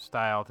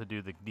style to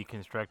do the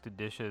deconstructed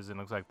dishes, and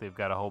it looks like they've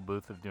got a whole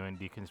booth of doing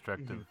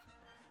deconstructive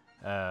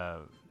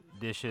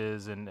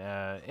dishes. And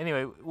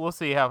anyway, we'll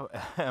see how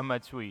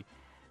much we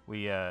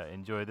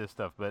enjoy this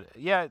stuff. But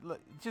yeah,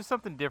 just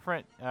something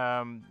different.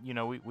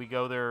 We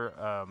go there.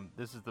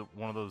 This is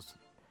one of those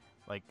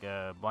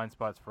blind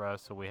spots for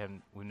us, so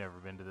we've never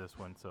been to this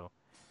one. So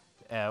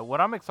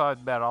what I'm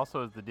excited about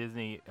also is the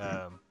Disney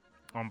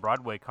on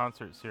Broadway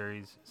concert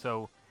series.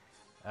 So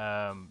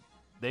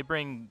they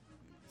bring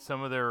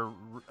some of their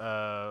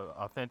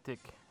authentic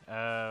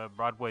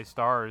Broadway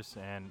stars,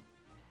 and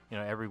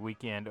every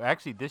weekend.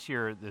 Actually, this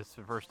year, this is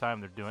the first time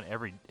they're doing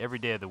every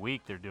day of the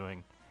week. They're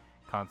doing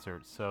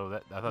concerts, so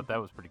I thought that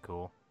was pretty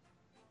cool.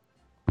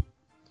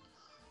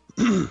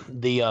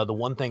 The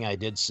one thing I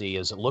did see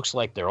is it looks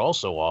like they're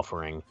also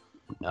offering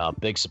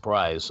big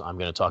surprise. I'm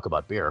going to talk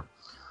about beer.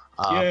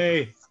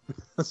 Yay!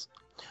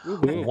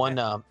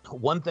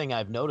 One thing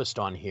I've noticed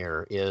on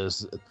here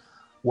is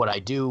what I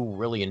do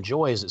really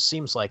enjoy is it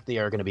seems like they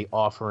are going to be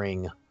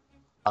offering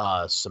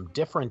some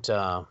different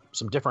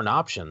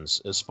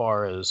options as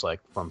far as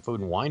from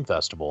Food and Wine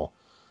Festival.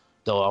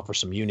 They'll offer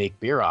some unique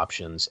beer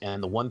options,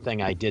 and the one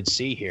thing I did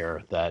see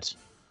here that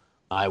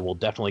I will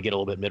definitely get a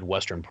little bit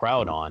Midwestern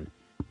proud on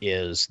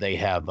is they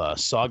have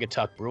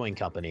Saugatuck Brewing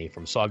Company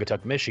from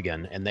Saugatuck,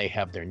 Michigan, and they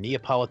have their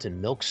Neapolitan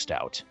Milk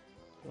Stout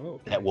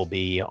that will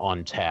be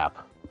on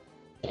tap,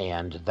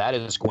 and that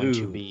is going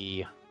to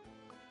be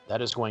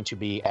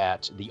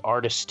at the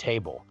artist's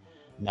table.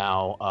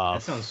 Now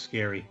that sounds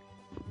scary.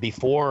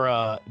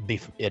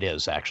 It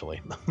is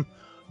actually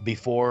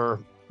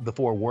before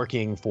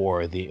working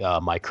for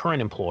my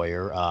current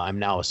employer. I'm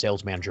now a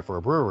sales manager for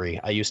a brewery.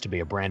 I used to be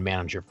a brand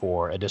manager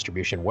for a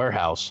distribution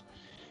warehouse,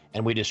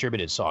 and we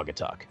distributed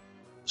Saugatuck.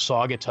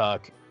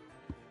 Saugatuck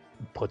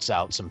puts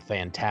out some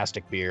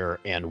fantastic beer,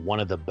 and one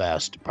of the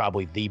best,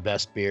 probably the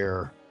best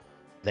beer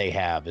they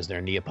have is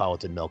their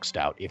Neapolitan Milk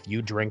Stout. If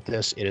you drink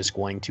this, it is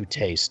going to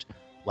taste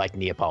like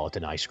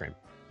Neapolitan ice cream.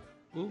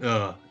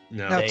 No.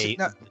 Go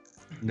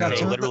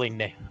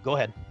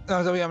ahead. No,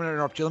 I'm going to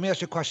interrupt you. Let me ask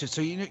you a question.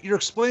 So you're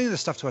explaining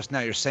this stuff to us now.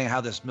 You're saying how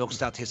this milk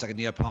stout tastes like a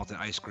Neapolitan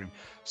ice cream.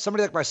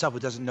 Somebody like myself who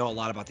doesn't know a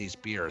lot about these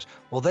beers,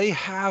 will they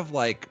have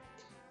like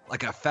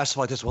a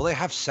festival like this? Will they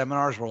have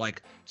seminars where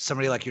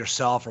somebody like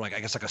yourself, or I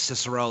guess a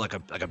Cicero, like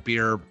a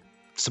beer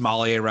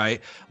sommelier,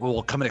 right,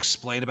 will come and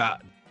explain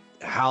about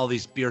how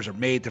these beers are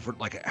made,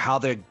 different, how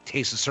they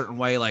taste a certain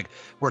way,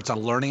 where it's a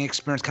learning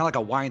experience, kind of like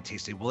a wine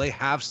tasting. Will they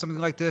have something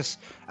like this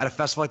at a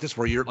festival like this,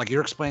 where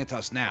you're explaining it to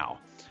us now,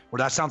 where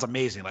that sounds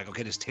amazing?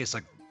 Okay, this tastes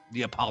like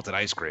Neapolitan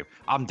ice cream.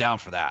 I'm down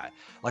for that.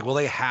 Will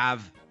they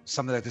have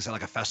something like this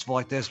at a festival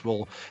like this?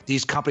 Will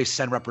these companies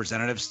send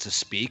representatives to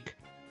speak?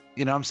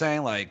 You know what I'm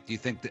saying? Do you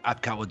think the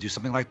Epcot would do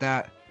something like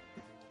that?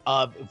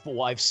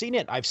 Well, I've seen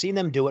it. I've seen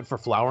them do it for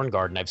Flower and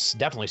Garden. I've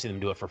definitely seen them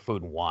do it for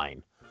Food and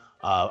Wine.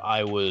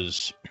 I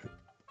was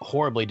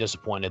horribly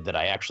disappointed that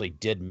I actually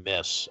did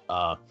miss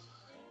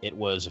it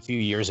was a few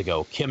years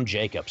ago, Kim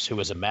Jacobs, who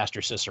was a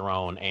master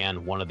cicerone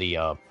and one of the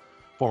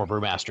former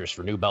brewmasters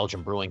for New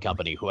Belgium Brewing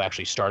Company, who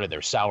actually started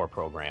their sour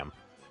program.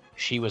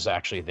 She was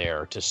actually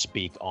there to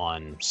speak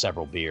on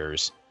several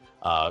beers,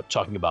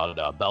 talking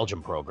about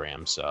Belgian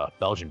programs,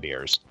 Belgian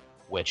beers,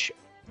 which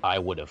I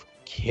would have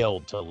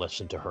killed to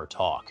listen to her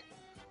talk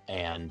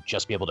and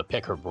just be able to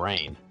pick her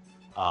brain.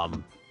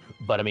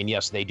 But I mean,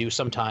 yes, they do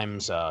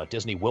sometimes.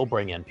 Disney will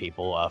bring in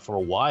people. For a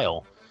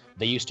while,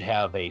 they used to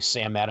have a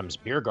Sam Adams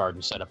beer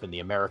garden set up in the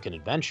American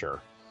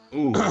Adventure.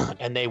 Ooh.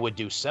 And they would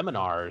do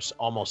seminars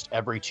almost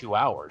every 2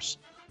 hours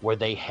where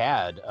they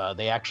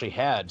actually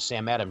had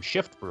Sam Adams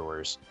shift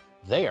brewers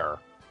there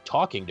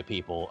talking to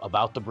people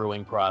about the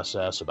brewing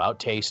process, about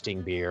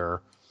tasting beer,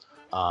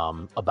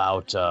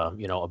 about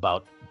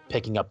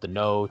picking up the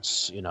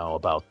notes,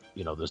 about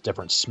those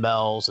different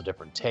smells, the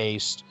different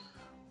taste,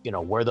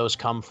 where those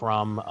come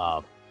from.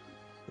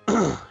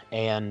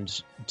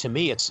 And to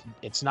me,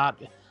 it's not,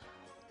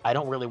 I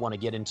don't really want to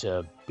get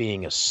into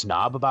being a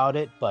snob about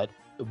it, but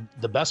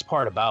the best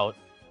part about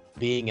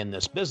being in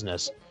this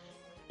business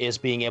is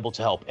being able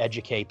to help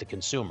educate the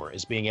consumer,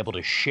 is being able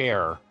to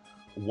share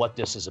what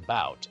this is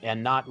about,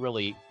 and not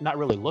really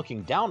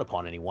looking down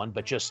upon anyone,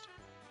 but just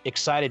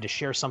excited to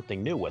share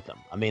something new with them.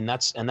 I mean,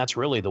 that's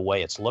really the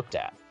way it's looked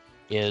at,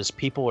 is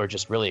people are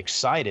just really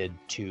excited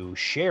to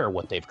share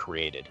what they've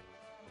created.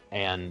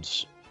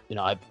 And,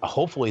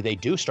 hopefully they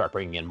do start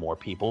bringing in more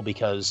people,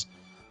 because,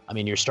 I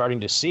mean, you're starting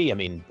to see,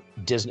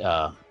 Disney,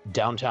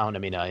 downtown,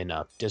 in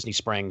Disney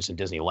Springs and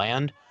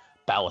Disneyland,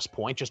 Ballast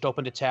Point just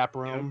opened a tap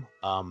room.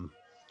 Yep.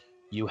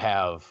 You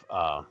have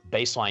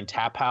Baseline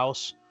Tap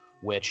House,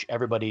 which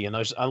everybody, and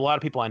there's a lot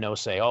of people I know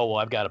say, oh, well,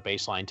 I've got a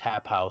Baseline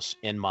Tap House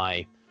in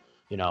my,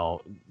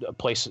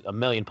 a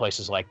million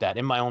places like that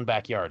in my own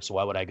backyard, so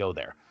why would I go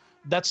there?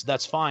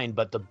 That's fine,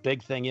 but the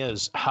big thing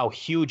is how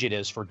huge it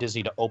is for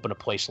Disney to open a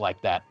place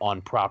like that on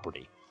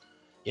property.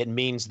 It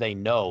means they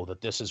know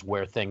that this is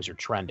where things are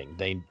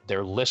trending.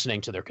 They're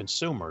listening to their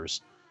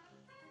consumers,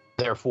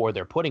 therefore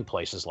they're putting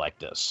places like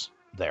this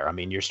there. I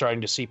mean, you're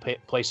starting to see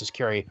places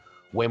carry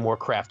way more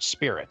craft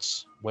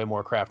spirits, way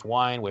more craft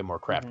wine, way more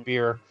craft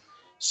beer.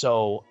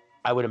 So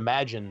I would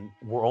imagine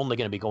we're only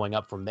going to be going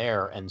up from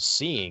there and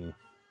seeing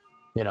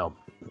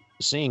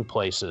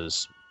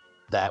places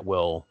that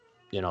will,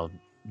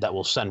 that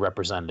will send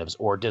representatives,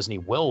 or Disney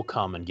will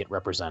come and get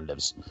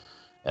representatives.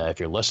 If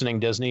you're listening,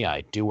 Disney,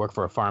 I do work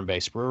for a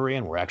farm-based brewery,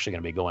 and we're actually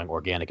going to be going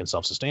organic and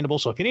self-sustainable.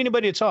 So if you need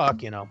anybody to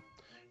talk,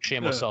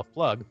 shameless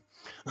self-plug.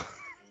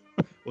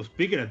 Well,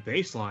 speaking of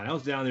Baseline, I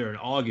was down there in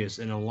August,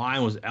 and the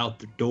line was out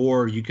the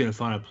door. You couldn't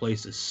find a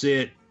place to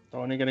sit. It's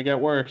only gonna get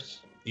worse.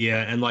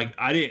 Yeah, and like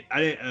I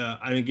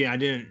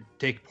didn't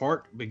take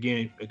part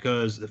again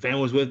because the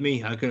family was with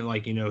me. I couldn't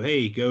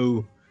hey,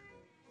 go.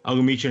 I'll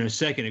go meet you in a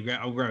second.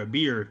 I'll grab a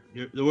beer.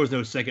 There was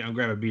no second. I'll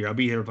grab a beer. I'll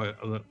be here for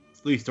at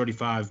least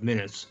 35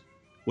 minutes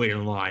waiting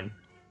in line.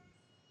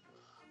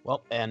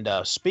 Well, and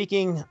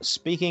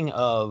speaking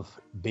of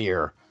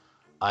beer,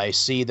 I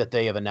see that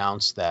they have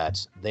announced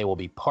that they will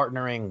be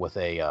partnering with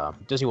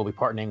Disney will be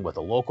partnering with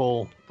a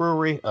local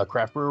brewery, a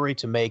craft brewery,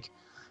 to make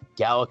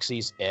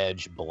Galaxy's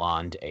Edge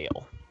Blonde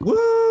Ale.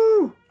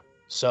 Woo!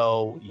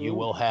 So you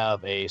will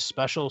have a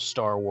special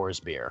Star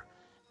Wars beer.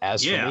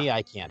 As for me,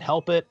 I can't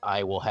help it.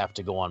 I will have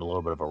to go on a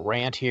little bit of a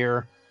rant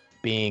here,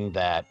 being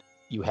that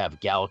you have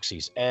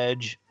Galaxy's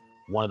Edge.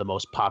 One of the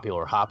most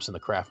popular hops in the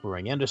craft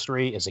brewing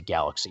industry is a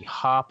Galaxy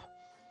hop.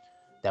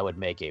 That would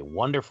make a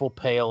wonderful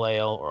pale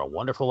ale or a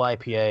wonderful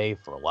IPA.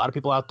 For a lot of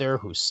people out there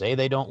who say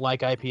they don't like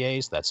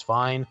IPAs, that's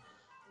fine.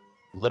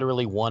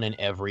 Literally 1 in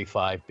every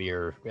 5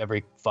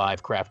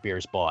 craft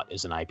beers bought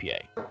is an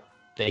IPA.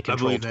 They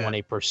control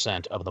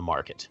 20% of the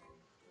market.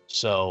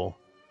 So,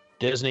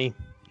 Disney,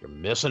 you're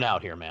missing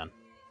out here, man.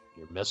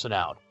 You're missing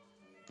out.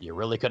 You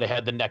really could have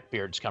had the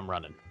neckbeards come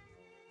running.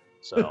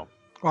 So...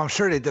 Well, I'm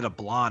sure they did a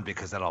blonde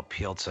because that'll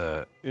appeal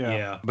to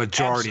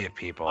majority of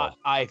people.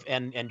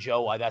 And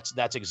Joe,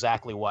 that's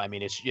exactly why. I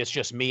mean, it's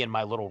just me and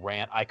my little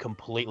rant. I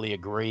completely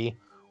agree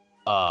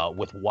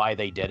with why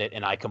they did it,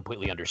 and I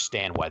completely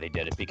understand why they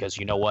did it, because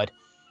you know what,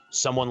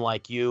 someone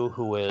like you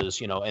who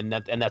is, and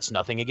that's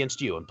nothing against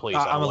you. And please,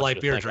 I'm a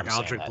light beer drinker.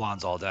 I'll drink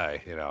blondes all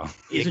day. He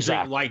doesn't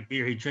drink light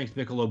beer. He drinks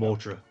Michelob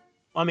Ultra.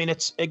 I mean,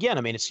 it's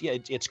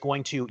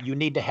going to, you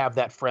need to have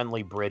that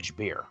friendly bridge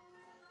beer.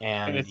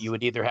 And you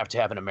would either have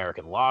to have an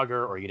American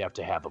lager, or you'd have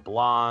to have a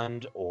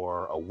blonde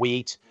or a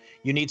wheat.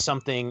 You need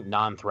something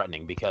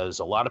non-threatening, because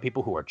a lot of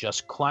people who are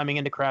just climbing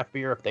into craft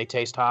beer, if they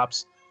taste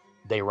hops,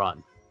 they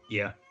run.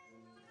 Yeah.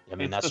 I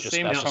mean, that's just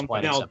plain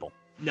and simple.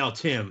 Now,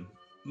 Tim,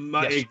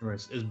 my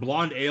ignorance, is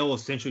blonde ale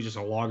essentially just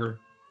a lager?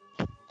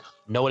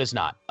 No, it is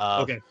not.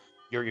 Okay.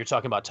 You're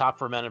talking about top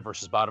fermented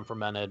versus bottom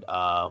fermented.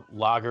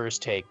 Lagers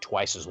take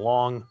twice as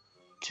long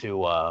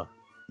to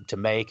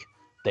make.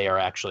 They are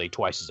actually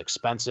twice as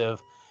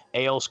expensive.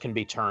 Ales can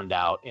be turned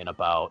out in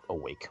about a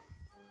week.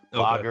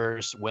 Okay.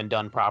 Lagers, when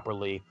done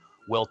properly,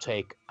 will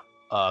take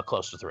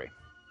close to 3.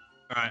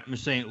 All right, I'm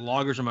just saying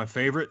lagers are my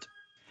favorite.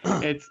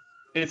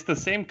 It's the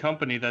same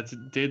company that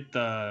did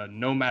the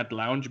Nomad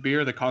Lounge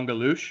beer, the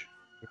Congaloosh.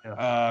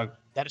 That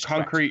is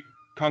correct.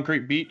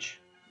 Concrete Beach.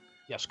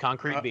 Yes,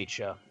 Concrete Beach.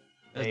 Yeah,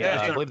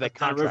 I believe they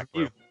contract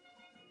you. for.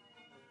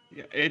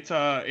 Yeah,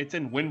 it's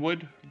in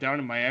Wynwood down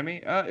in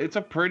Miami. It's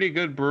a pretty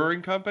good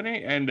brewing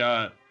company, and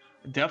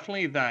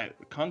definitely that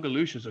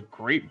Congaloosh is a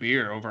great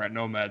beer over at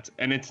Nomads.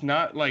 And it's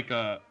not like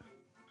a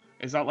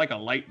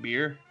light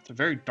beer. It's a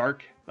very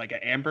dark, like an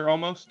amber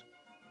almost.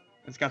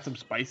 It's got some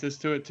spices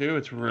to it too.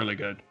 It's really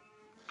good.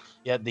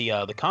 Yeah,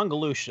 the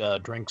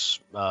Congaloosh drinks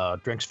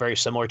very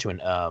similar to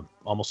an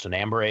almost an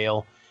amber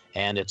ale,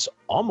 and it's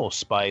almost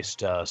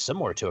spiced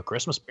similar to a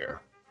Christmas beer.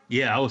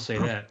 Yeah, I would say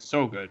that.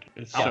 So good.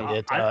 It's Yeah, so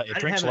good. it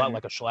drinks a lot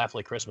like a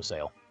Schlafly Christmas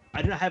ale.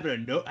 I didn't have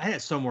it. I had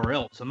it somewhere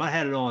else. I might have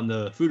had it on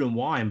the Food and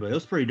Wine, but it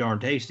was pretty darn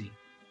tasty.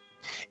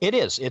 It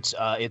is. It's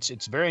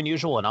very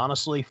unusual, and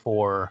honestly,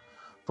 for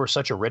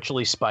such a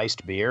richly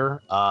spiced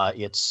beer,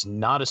 it's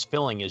not as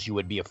filling as you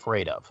would be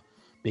afraid of,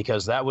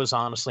 because that was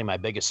honestly my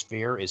biggest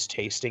fear, is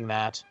tasting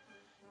that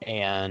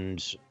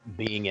and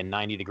being in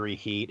 90-degree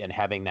heat and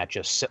having that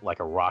just sit like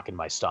a rock in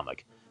my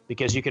stomach.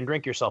 Because you can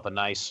drink yourself a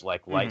nice,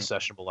 like, light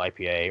sessionable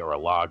IPA or a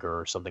lager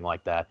or something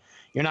like that.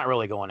 You're not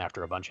really going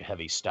after a bunch of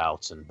heavy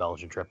stouts and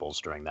Belgian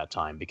triples during that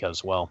time,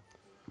 because, well,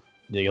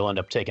 you'll end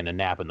up taking a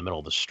nap in the middle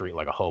of the street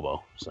like a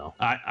hobo. So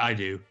I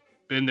do.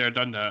 Been there,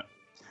 done that.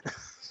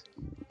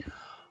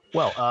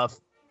 Well,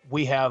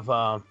 we have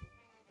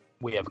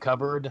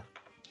covered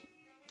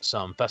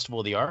some Festival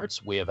of the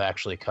Arts. We have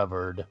actually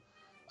covered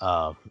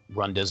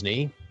Run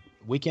Disney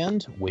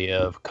weekend. We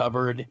have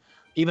covered,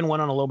 even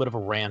went on a little bit of a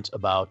rant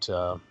about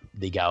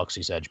the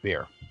Galaxy's Edge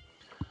beer.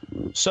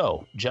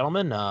 So,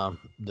 gentlemen,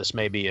 this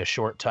may be a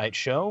short, tight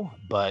show,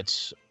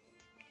 but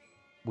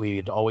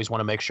we'd always want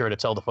to make sure to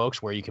tell the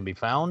folks where you can be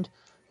found.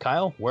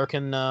 Kyle, where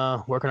can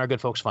our good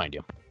folks find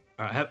you?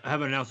 I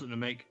have an announcement to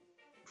make.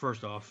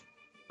 First off,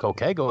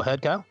 Okay, go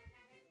ahead, Kyle.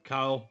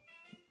 Kyle,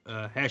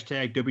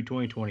 hashtag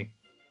Dopey2020.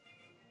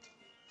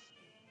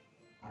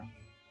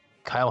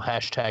 Kyle,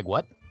 hashtag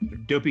what?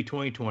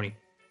 Dopey2020.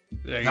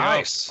 There you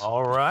Nice.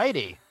 All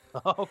righty.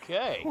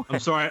 Okay. I'm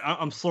sorry.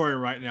 I'm slurring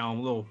right now. I'm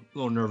a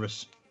little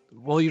nervous.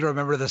 Will you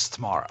remember this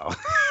tomorrow?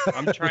 go.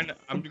 I'm gonna try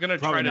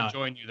Probably to not.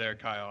 join you there,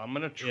 Kyle. I'm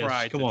gonna Yes,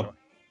 try. come on.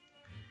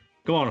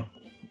 Come on.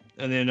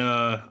 And then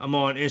I'm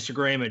on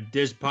Instagram at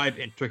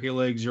Dispipe and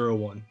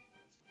TurkeyLeg01.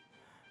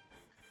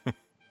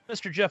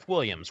 Mr. Jeff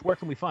Williams, where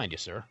can we find you,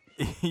 sir?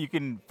 You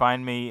can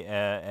find me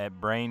at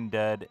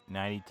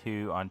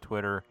BrainDud92 on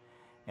Twitter,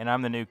 and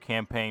I'm the new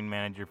campaign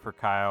manager for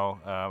Kyle.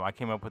 I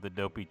came up with the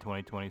Dopey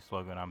 2020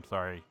 slogan. I'm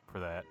sorry for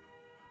that.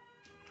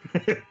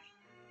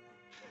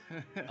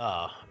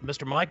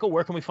 Mr. Michael,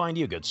 where can we find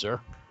you, good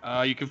sir?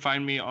 You can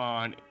find me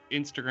on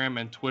Instagram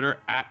and Twitter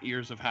at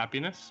Ears of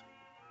Happiness.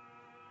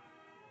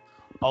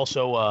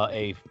 Also,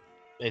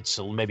 it's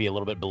maybe a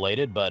little bit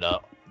belated,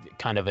 but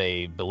kind of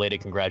a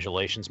belated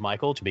congratulations,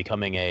 Michael, to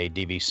becoming a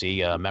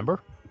DVC member.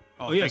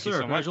 Oh, yes, thank you sir.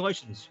 so much.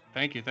 Congratulations.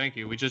 Thank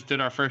you. We just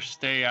did our first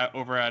stay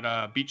over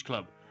at Beach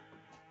Club.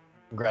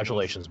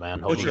 Congratulations, man.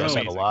 Hope What's you your guys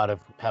home?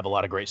 have a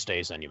lot of great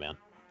stays in you, man.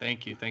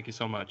 Thank you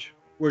so much.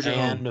 Where's your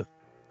home? And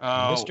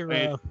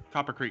Mr.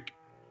 Copper Creek.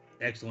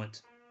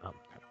 Excellent.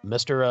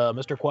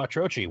 Mr.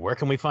 Quattrochi, where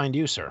can we find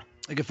you, sir?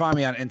 You can find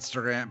me on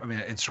Instagram.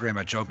 Instagram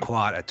at Joe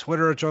Quat, at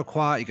Twitter at Joe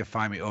Quat. You can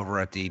find me over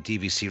at the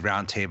DVC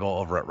Roundtable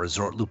over at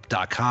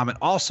resortloop.com. And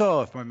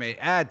also, if I may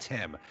add,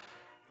 Tim,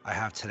 I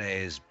have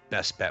today's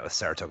best bet with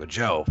Saratoga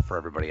Joe for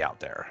everybody out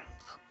there.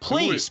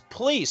 Please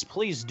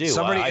do.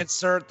 Somebody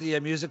insert the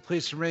music,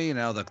 please, for me.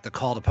 The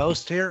call to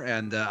post here,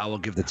 and I will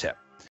give the tip.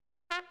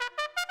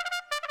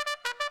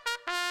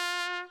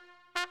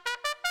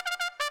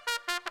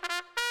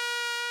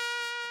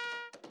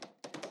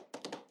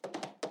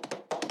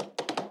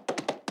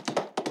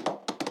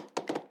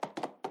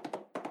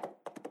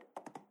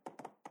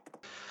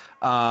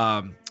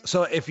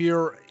 So if it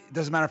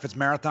doesn't matter if it's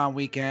marathon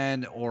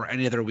weekend or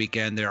any other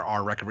weekend, there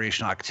are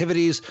recreational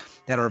activities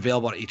that are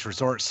available at each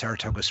resort.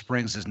 Saratoga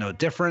Springs is no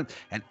different.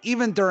 And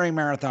even during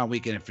marathon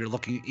weekend, if you're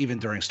looking, even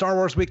during Star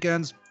Wars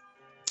weekends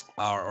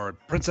or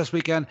Princess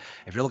weekend,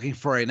 if you're looking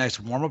for a nice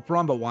warm-up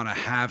run but want to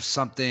have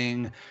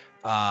something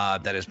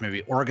that is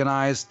maybe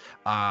organized,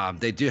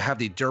 they do have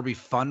the Derby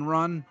Fun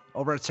Run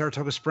over at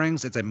Saratoga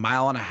Springs. It's a 1.5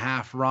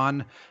 mile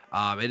run.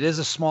 It is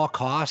a small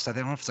cost. I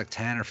don't know if it's like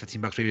 10 or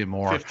 15 bucks, maybe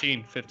more.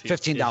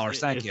 $15.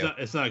 Thank you.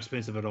 It's not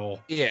expensive at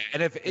all. Yeah,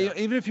 and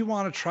even if you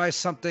want to try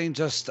something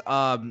just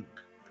a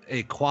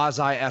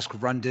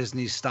quasi-esque Run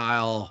Disney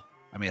style.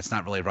 I mean, it's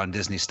not really Run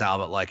Disney style,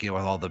 but like, with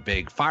all the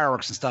big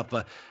fireworks and stuff,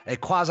 but a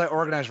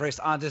quasi-organized race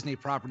on Disney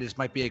properties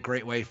might be a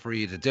great way for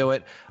you to do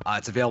it.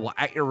 It's available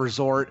at your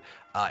resort.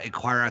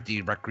 inquire at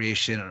the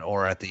recreation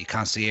or at the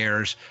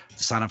concierge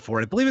to sign up for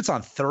it. I believe it's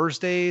on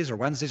Thursdays or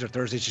Wednesdays or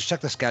Thursdays. Just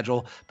check the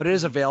schedule, but it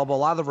is available. A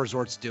lot of the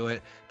resorts do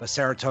it, but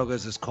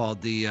Saratoga's is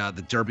called the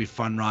Derby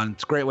Fun Run.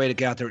 It's a great way to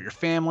get out there with your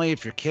family,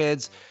 if your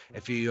kids.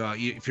 If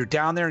if you're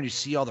down there and you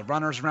see all the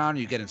runners around,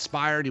 you get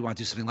inspired, you want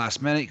to do something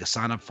last minute, you can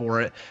sign up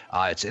for it.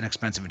 It's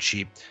inexpensive and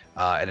cheap,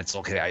 and it's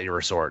located at your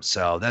resort.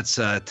 So that's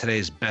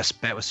today's best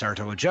bet with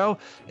Saratoga Joe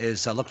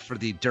is look for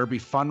the Derby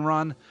Fun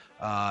Run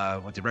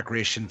with the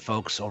recreation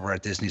folks over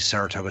at Disney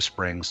Saratoga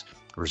Springs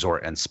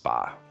Resort and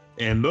Spa.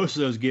 And most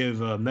of those give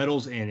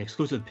medals and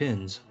exclusive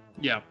pins.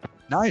 Yeah.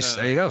 Nice.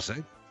 There you go.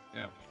 See?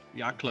 Yeah.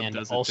 Yacht Club And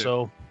does it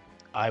also, too.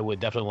 I would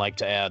definitely like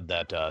to add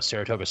that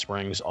Saratoga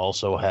Springs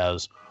also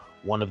has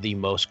one of the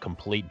most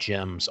complete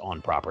gyms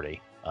on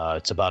property.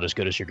 It's about as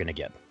good as you're going to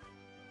get.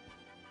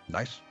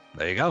 Nice.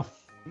 There you go.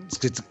 It's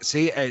good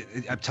see,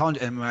 I'm telling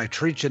you, and when I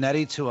treat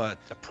Janetti to a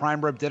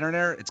prime rib dinner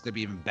there, it's going to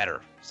be even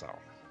better. So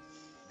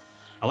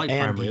I like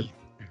prime rib.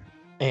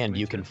 And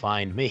you can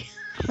find me.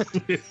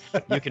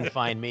 You can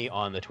find me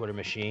on the Twitter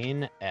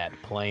machine at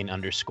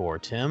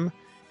 @plain_Tim.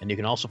 And you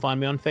can also find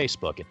me on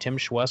Facebook at Tim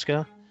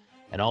Schweska.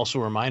 And also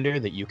a reminder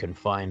that you can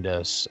find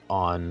us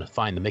on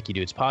Find the Mickey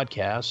Dudes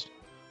Podcast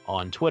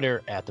on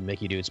Twitter at the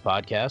Mickey Dudes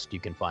Podcast. You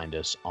can find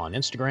us on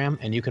Instagram,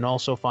 and you can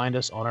also find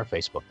us on our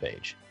Facebook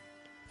page.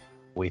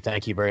 We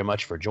thank you very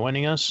much for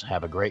joining us.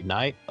 Have a great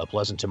night, a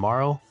pleasant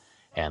tomorrow,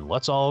 and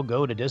let's all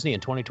go to Disney in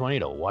 2020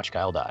 to watch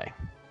Kyle die.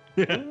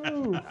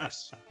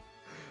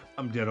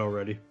 I'm dead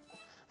already.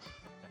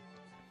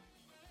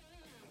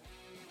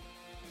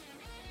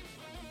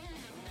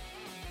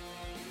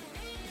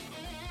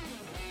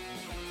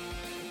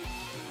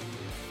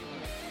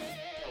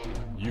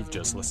 You've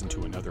just listened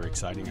to another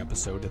exciting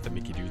episode of the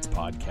Mickey Dudes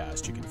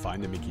Podcast. You can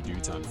find the Mickey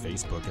Dudes on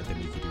Facebook at the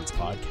Mickey Dudes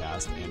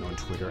Podcast and on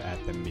Twitter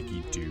at the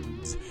Mickey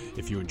Dudes.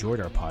 If you enjoyed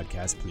our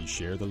podcast, please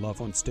share the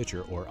love on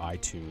Stitcher or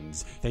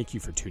iTunes. Thank you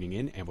for tuning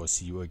in, and we'll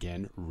see you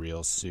again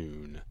real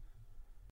soon.